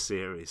for this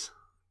series.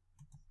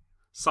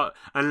 So,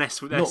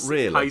 unless it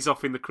pays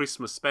off in the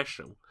Christmas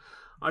special.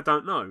 I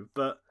don't know,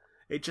 but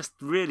it just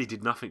really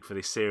did nothing for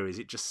this series.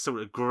 It just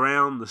sort of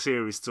ground the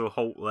series to a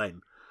halt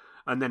then,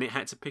 and then it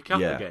had to pick up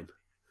again.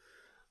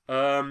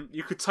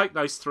 You could take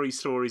those 3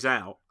 stories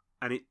out,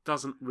 and it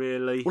doesn't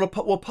really...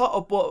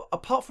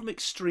 apart from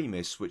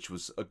Extremis, which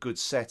was a good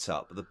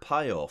setup, the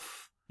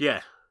payoff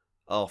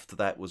after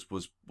that was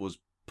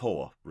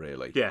poor,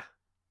 really. Yeah.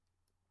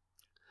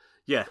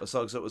 Yeah.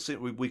 So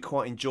we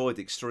quite enjoyed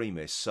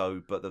Extremis,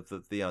 but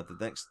the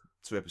next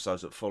 2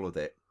 episodes that followed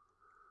it...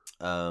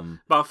 but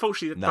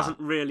unfortunately, it doesn't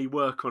really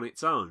work on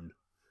its own.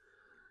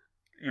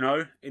 In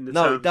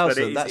the it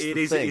doesn't. But it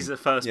is the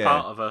first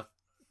part of a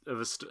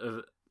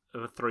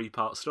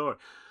 3-part story.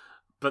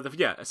 But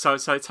so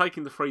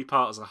taking the 3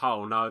 part as a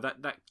whole, no,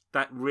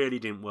 that really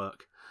didn't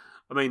work.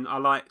 I mean, I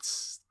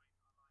liked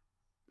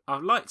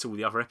all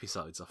the other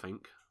episodes. I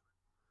think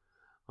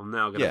I'm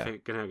now going to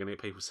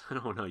get people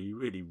saying, "Oh no, you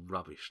really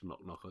rubbish, knock."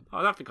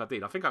 I don't think I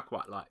did. I think I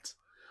quite liked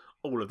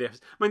all of the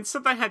episodes. I mean, so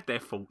they had their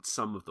faults,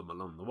 some of them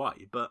along the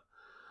way, but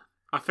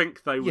I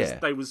think they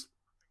was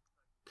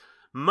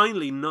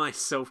mainly nice,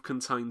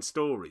 self-contained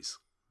stories.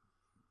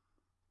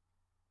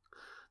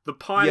 The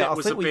pilot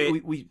was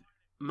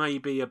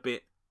maybe a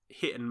bit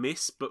hit and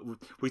miss, but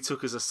we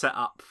took as a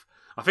setup.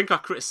 I think I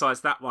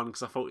criticised that one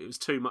because I thought it was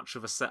too much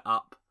of a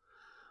setup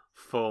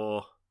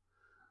for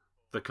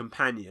the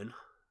companion.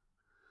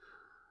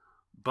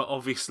 But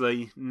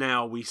obviously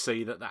now we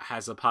see that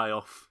has a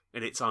payoff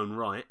in its own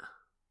right.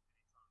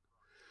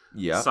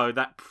 Yeah. So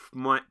that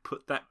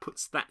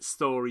puts that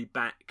story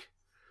back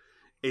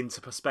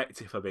into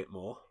perspective a bit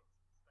more,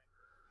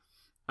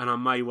 and I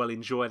may well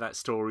enjoy that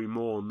story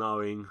more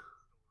knowing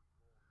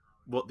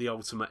what the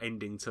ultimate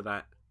ending to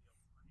that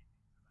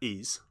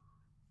is.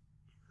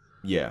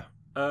 Yeah.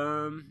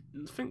 I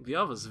think the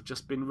others have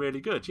just been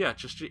really good. Yeah,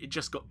 it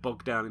just got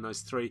bogged down in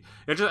those 3.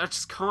 I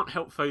just can't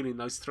help feeling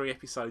those 3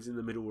 episodes in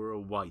the middle were a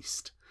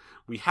waste.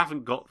 We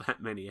haven't got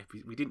that many.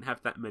 We didn't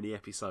have that many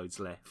episodes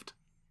left,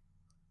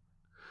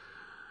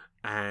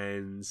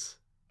 and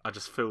I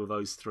just feel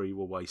those 3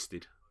 were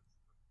wasted.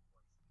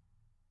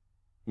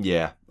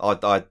 Yeah,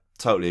 I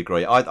totally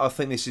agree. I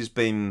think this has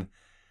been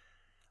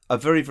a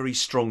very, very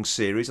strong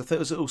series. I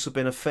think it's also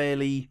been a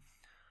fairly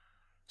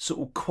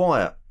sort of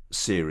quiet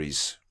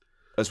series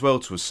as well,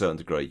 to a certain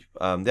degree.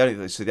 The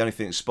only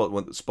thing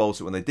that spoils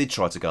it when they did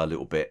try to go a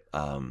little bit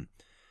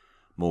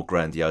more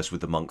grandiose with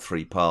the Monk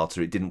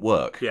 3-parter, it didn't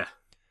work. Yeah.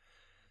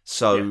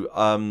 So,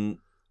 and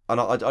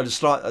I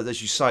just like,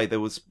 as you say, there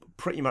was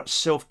pretty much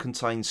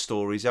self-contained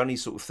stories. The only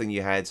sort of thing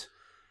you had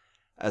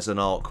as an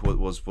arc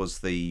was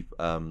the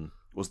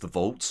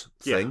vault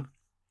thing,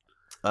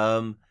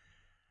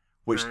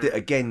 which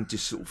again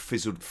just sort of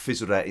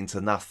fizzled out into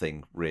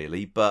nothing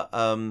really. But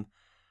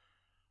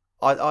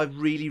I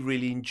really,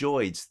 really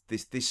enjoyed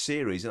this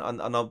series,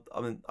 and I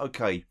mean,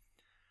 okay,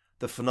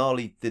 the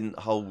finale didn't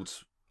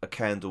hold a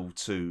candle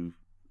to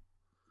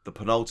the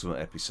penultimate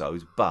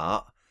episode,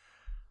 but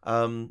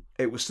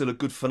it was still a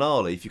good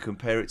finale if you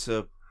compare it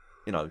to,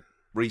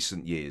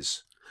 recent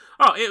years.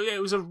 Oh,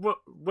 it was a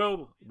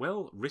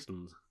well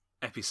written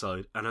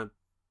episode and a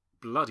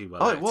bloody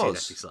well acted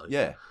episode.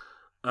 Yeah.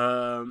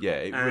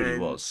 It really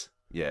was.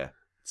 Yeah.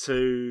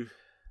 To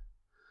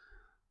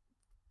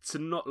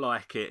not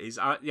like it is,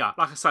 like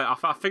I say,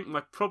 I think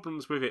my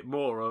problems with it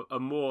are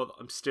more.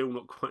 I'm still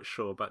not quite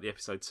sure about the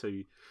episode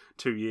 2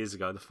 years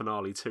ago, the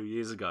finale 2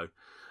 years ago,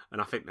 and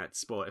I think that's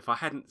spoiled. If I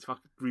could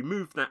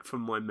remove that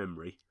from my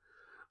memory,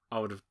 I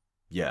would have.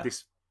 Yeah.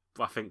 This,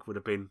 I think, would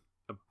have been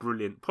a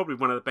brilliant, probably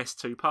one of the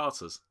best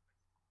 2-parters.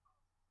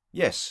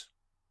 Yes,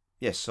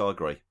 I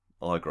agree.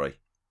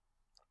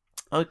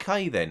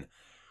 Okay then.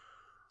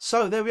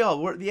 So there we are.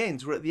 We're at the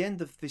end. We're at the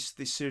end of this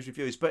series of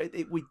reviews, but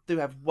we do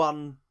have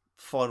one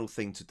final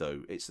thing to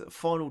do. It's the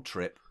final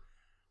trip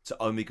to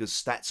Omega's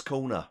Stats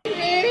Corner.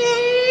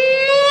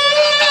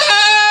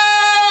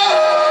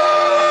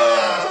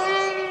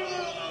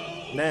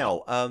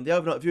 Now, the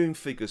overnight viewing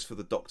figures for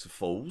the Doctor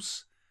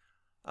Falls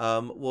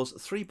was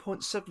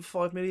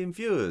 3.75 million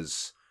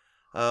viewers,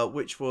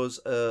 which was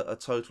a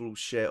total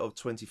share of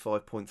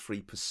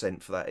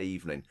 25.3% for that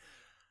evening.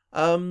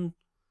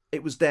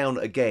 It was down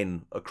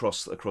again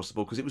across the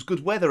board because it was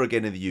good weather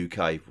again in the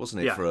UK,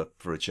 wasn't it? Yeah.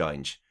 For a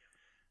change.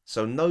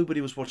 So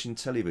nobody was watching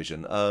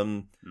television.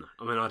 No,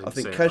 I mean, I didn't I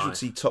think see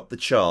Casualty topped the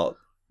chart.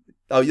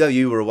 Oh, yeah,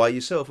 you were away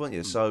yourself, weren't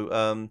you?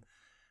 So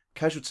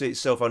Casualty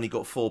itself only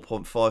got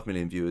 4.5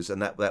 million viewers, and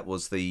that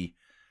was the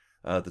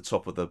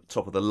top of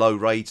the low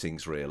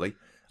ratings, really.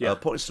 Yeah.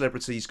 Popular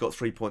Celebrities got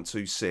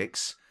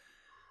 3.26,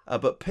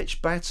 but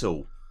Pitch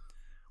Battle,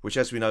 which,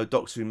 as we know,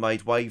 Doctor Who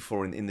made way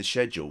for in the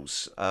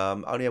schedules,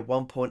 only had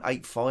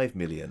 1.85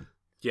 million.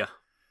 Yeah.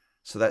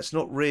 So that's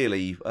not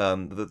really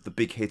the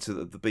big hit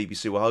that the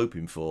BBC were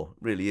hoping for.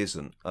 Really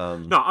isn't.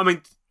 No, I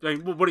mean,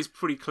 what is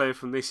pretty clear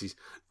from this is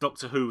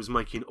Doctor Who was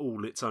making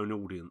all its own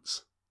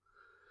audience.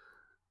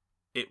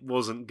 It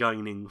wasn't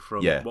gaining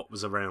from what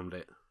was around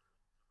it.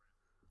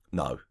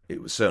 No,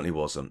 certainly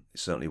wasn't. It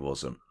certainly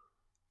wasn't.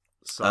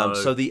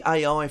 So the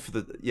AI for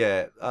but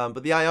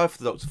the AI for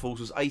the Doctor Falls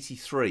was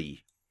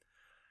 83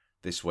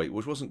 this week,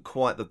 which wasn't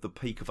quite the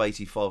peak of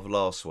 85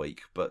 last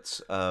week,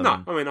 but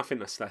no, I mean, I think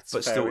that's but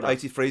fair still enough.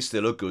 83 is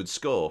still a good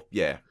score.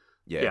 Yeah.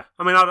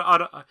 I mean,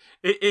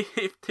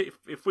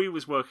 if we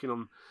was working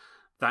on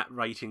that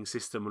rating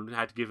system and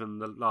had given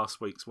the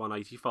last week's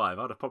 185,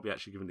 I'd have probably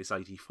actually given this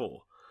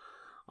 84.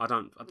 I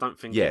don't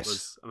think it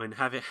was. I mean,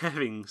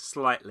 having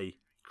slightly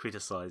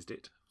criticised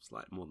it,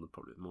 more than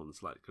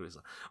slightly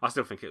criticised, I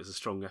still think it was a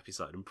strong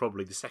episode and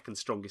probably the second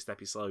strongest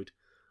episode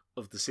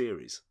of the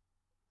series.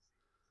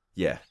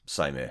 Yeah,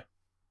 same here.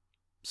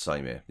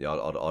 Yeah,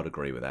 I'd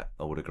agree with that.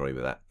 I would agree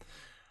with that.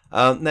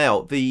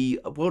 Now, the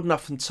World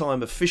Enough and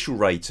Time official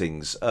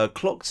ratings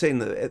clocked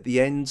in at the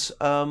end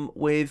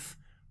with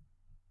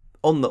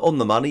on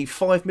the money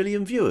 5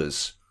 million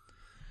viewers.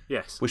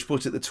 Yes, which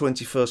put it the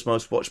 21st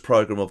most watched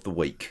program of the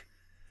week.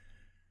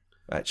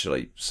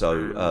 Actually,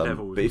 so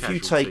but if you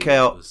take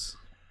out,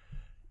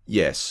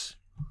 yes,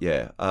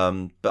 yeah,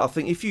 but I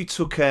think if you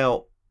took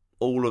out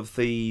all of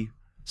the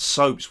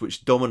soaps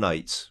which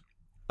dominate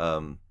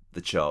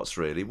the charts,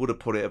 really, would have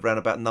put it around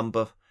about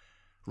number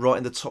right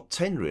in the top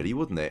 10, really,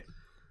 wouldn't it?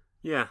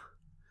 Yeah.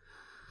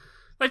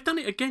 They've done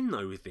it again,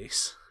 though, with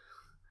this.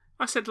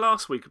 I said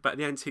last week about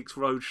the Antiques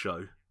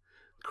Roadshow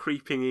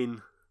creeping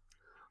in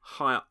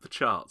high up the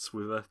charts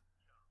with a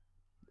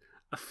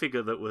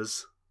figure that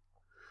was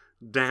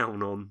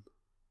down on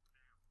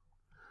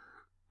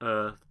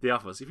the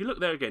others. If you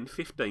look there again,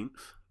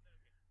 15th,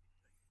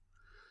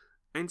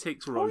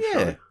 Antiques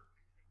Roadshow,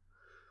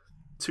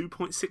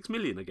 2.6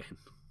 million again.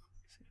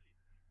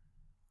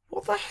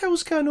 What the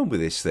hell's going on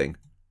with this thing?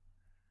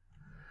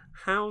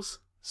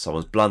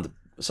 Someone's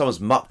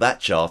mucked that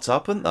chart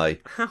up, haven't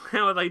they?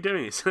 How are they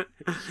doing it?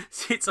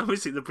 It's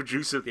obviously the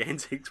producer of the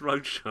Antiques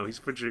Roadshow is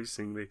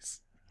producing this.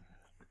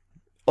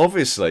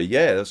 Obviously,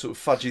 yeah, they're sort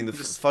of fudging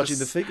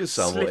the figures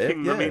somewhere.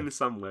 Slipping them in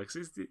somewhere,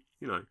 because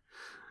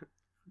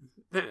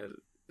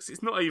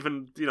it's not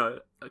even,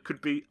 it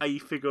could be a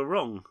figure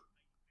wrong.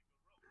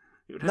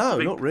 No,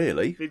 not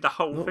really. The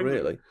whole not thing. Not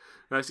really.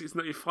 No, it's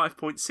not.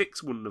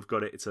 5.6 wouldn't have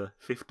got it to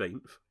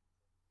 15th.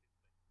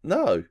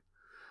 No.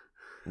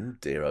 Oh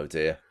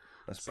dear.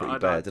 That's pretty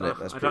bad, isn't it?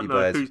 That's pretty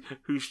bad.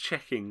 Who's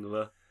checking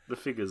the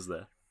figures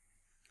there.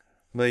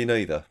 Me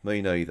neither.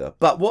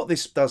 But what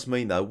this does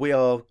mean, though, we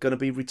are going to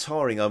be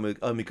retiring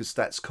Omega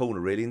Stats Corner,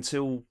 really,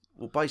 until,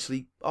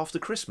 basically after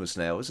Christmas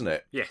now, isn't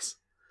it? Yes.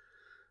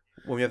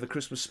 When we have the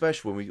Christmas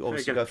special, when we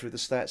obviously go through the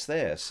stats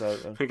there. So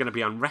we're going to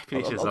be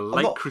unwrapping it as a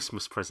late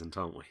Christmas present,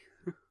 aren't we?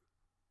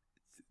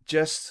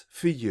 Just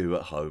for you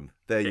at home.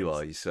 There you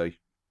are, you see.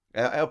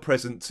 Our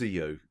present to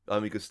you,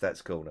 Omega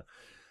Stats Corner.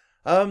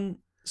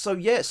 So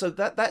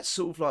that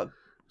sort of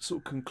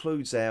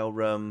concludes our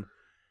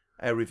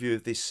review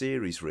of this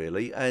series,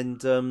 really,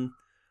 and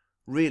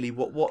really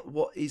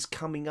what is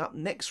coming up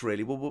next,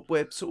 really. Well,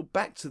 we're sort of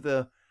back to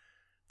the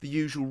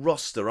usual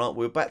roster, aren't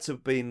we? We're back to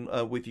being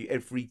with you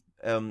every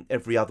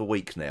other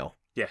week now.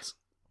 Yes.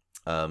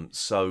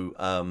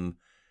 So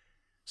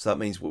that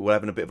means we're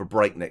having a bit of a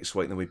break next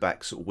week, and then we're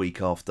back sort of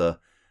week after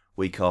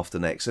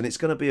next, and it's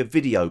going to be a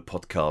video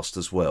podcast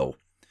as well.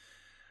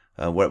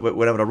 We're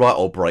having a right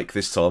old break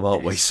this time,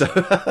 aren't we? So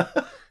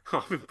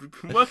we've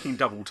been working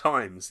double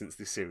time since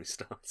this series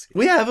started.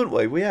 We have, haven't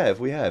we? We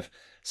have.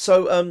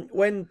 So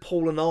when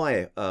Paul and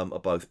I are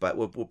both back,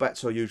 we're back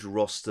to our usual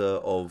roster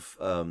of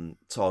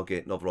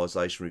Target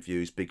novelisation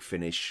reviews, Big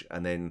Finish,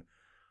 and then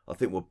I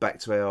think we're back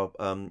to our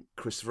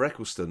Christopher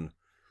Eccleston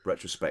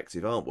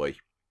retrospective, aren't we?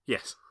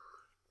 Yes.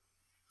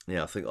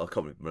 Yeah, I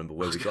can't remember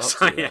where we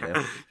got up to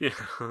now. Yeah.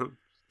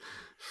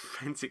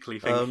 Frantically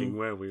thinking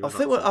where we were. I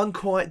think we're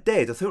Unquiet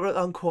Dead. To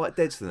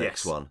the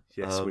next one.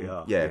 Yes, we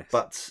are. Yeah,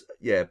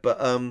 yes.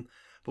 But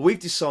we've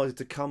decided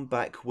to come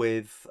back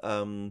with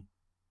a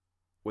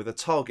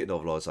Target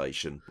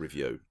novelisation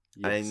review.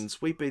 and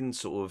we've been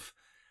sort of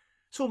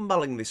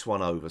mulling this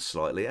one over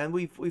slightly, and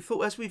we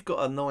thought, as we've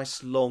got a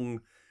nice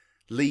long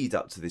lead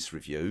up to this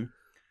review,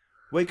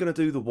 we're going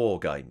to do the war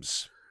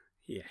games.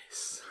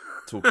 Yes.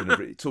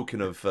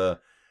 Talking of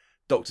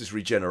doctors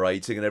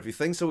regenerating and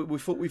everything, so we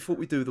thought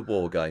we'd do the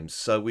war games.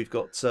 So we've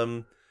got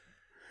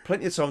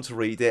plenty of time to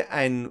read it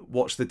and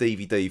watch the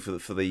DVD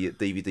for the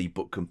DVD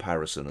book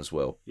comparison as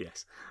well.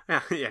 Yes.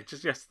 Yeah.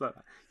 Just that.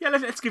 Yeah.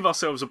 Let's give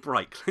ourselves a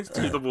break. Let's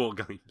do the war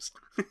games.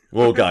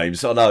 War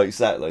games. I know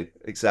exactly.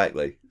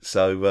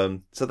 So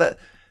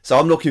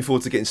I'm looking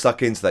forward to getting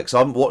stuck into that, because I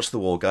haven't watched the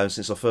war games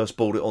since I first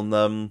bought it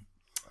on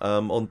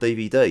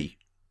DVD.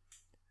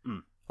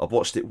 I've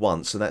watched it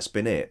once, and that's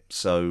been it.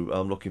 So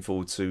I'm looking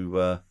forward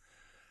to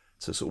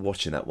sort of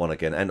watching that one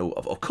again, and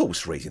of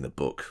course reading the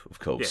book, of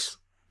course. Yes.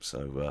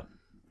 So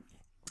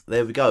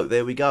there we go.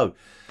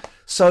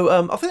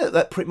 So I think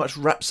that pretty much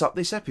wraps up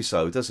this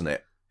episode, doesn't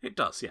it? It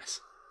does,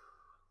 yes.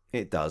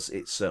 It does.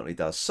 It certainly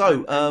does.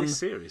 So and this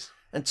series.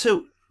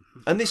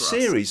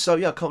 Series. So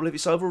yeah, I can't believe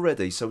it's over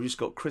already. So we've just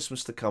got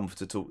Christmas to come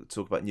to talk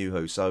about New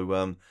Who.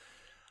 So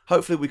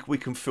hopefully we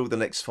can fill the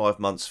next 5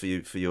 months for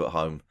you at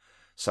home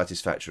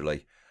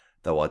satisfactorily,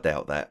 though I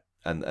doubt that.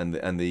 And the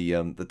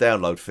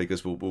download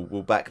figures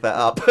will back that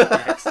up.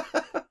 Yes.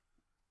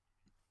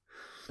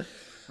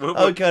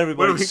 Okay,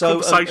 everybody. We're in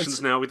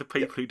conversations now with the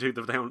people who do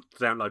the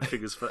download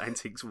figures for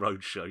Antiques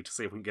Roadshow to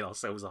see if we can get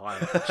ourselves a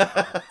higher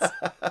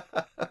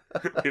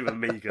with a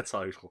meagre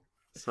total.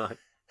 So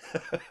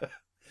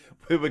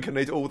we're going to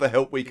need all the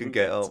help we can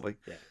get, aren't we?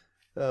 Yeah.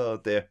 Oh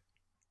dear.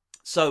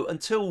 So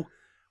until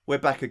we're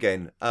back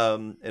again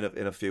in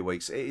a few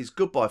weeks, it is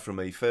goodbye from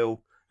me,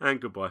 Phil,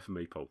 and goodbye from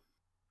me, Paul.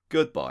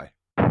 Goodbye.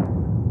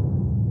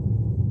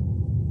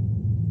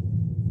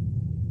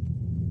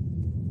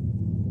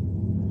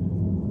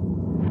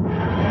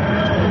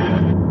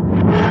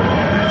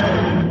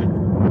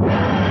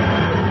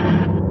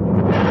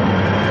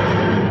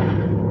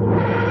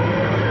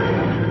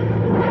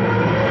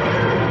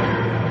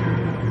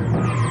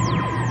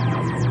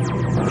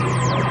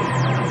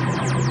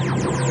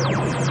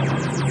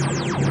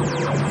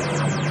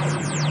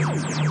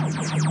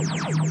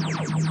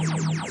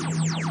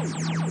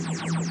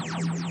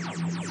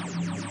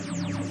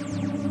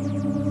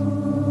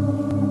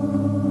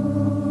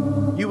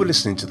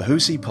 Listening to the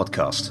Who's He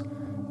podcast.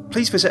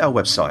 Please visit our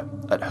website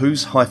at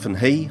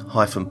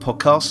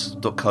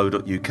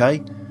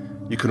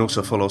who's-he-podcast.co.uk. You can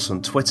also follow us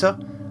on Twitter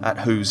at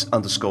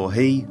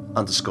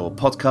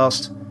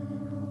who's_he_podcast.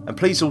 And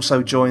please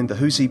also join the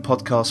Who's He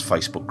podcast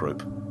Facebook group.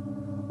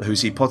 The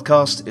Who's He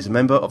podcast is a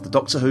member of the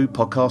Doctor Who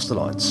Podcast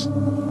Alliance.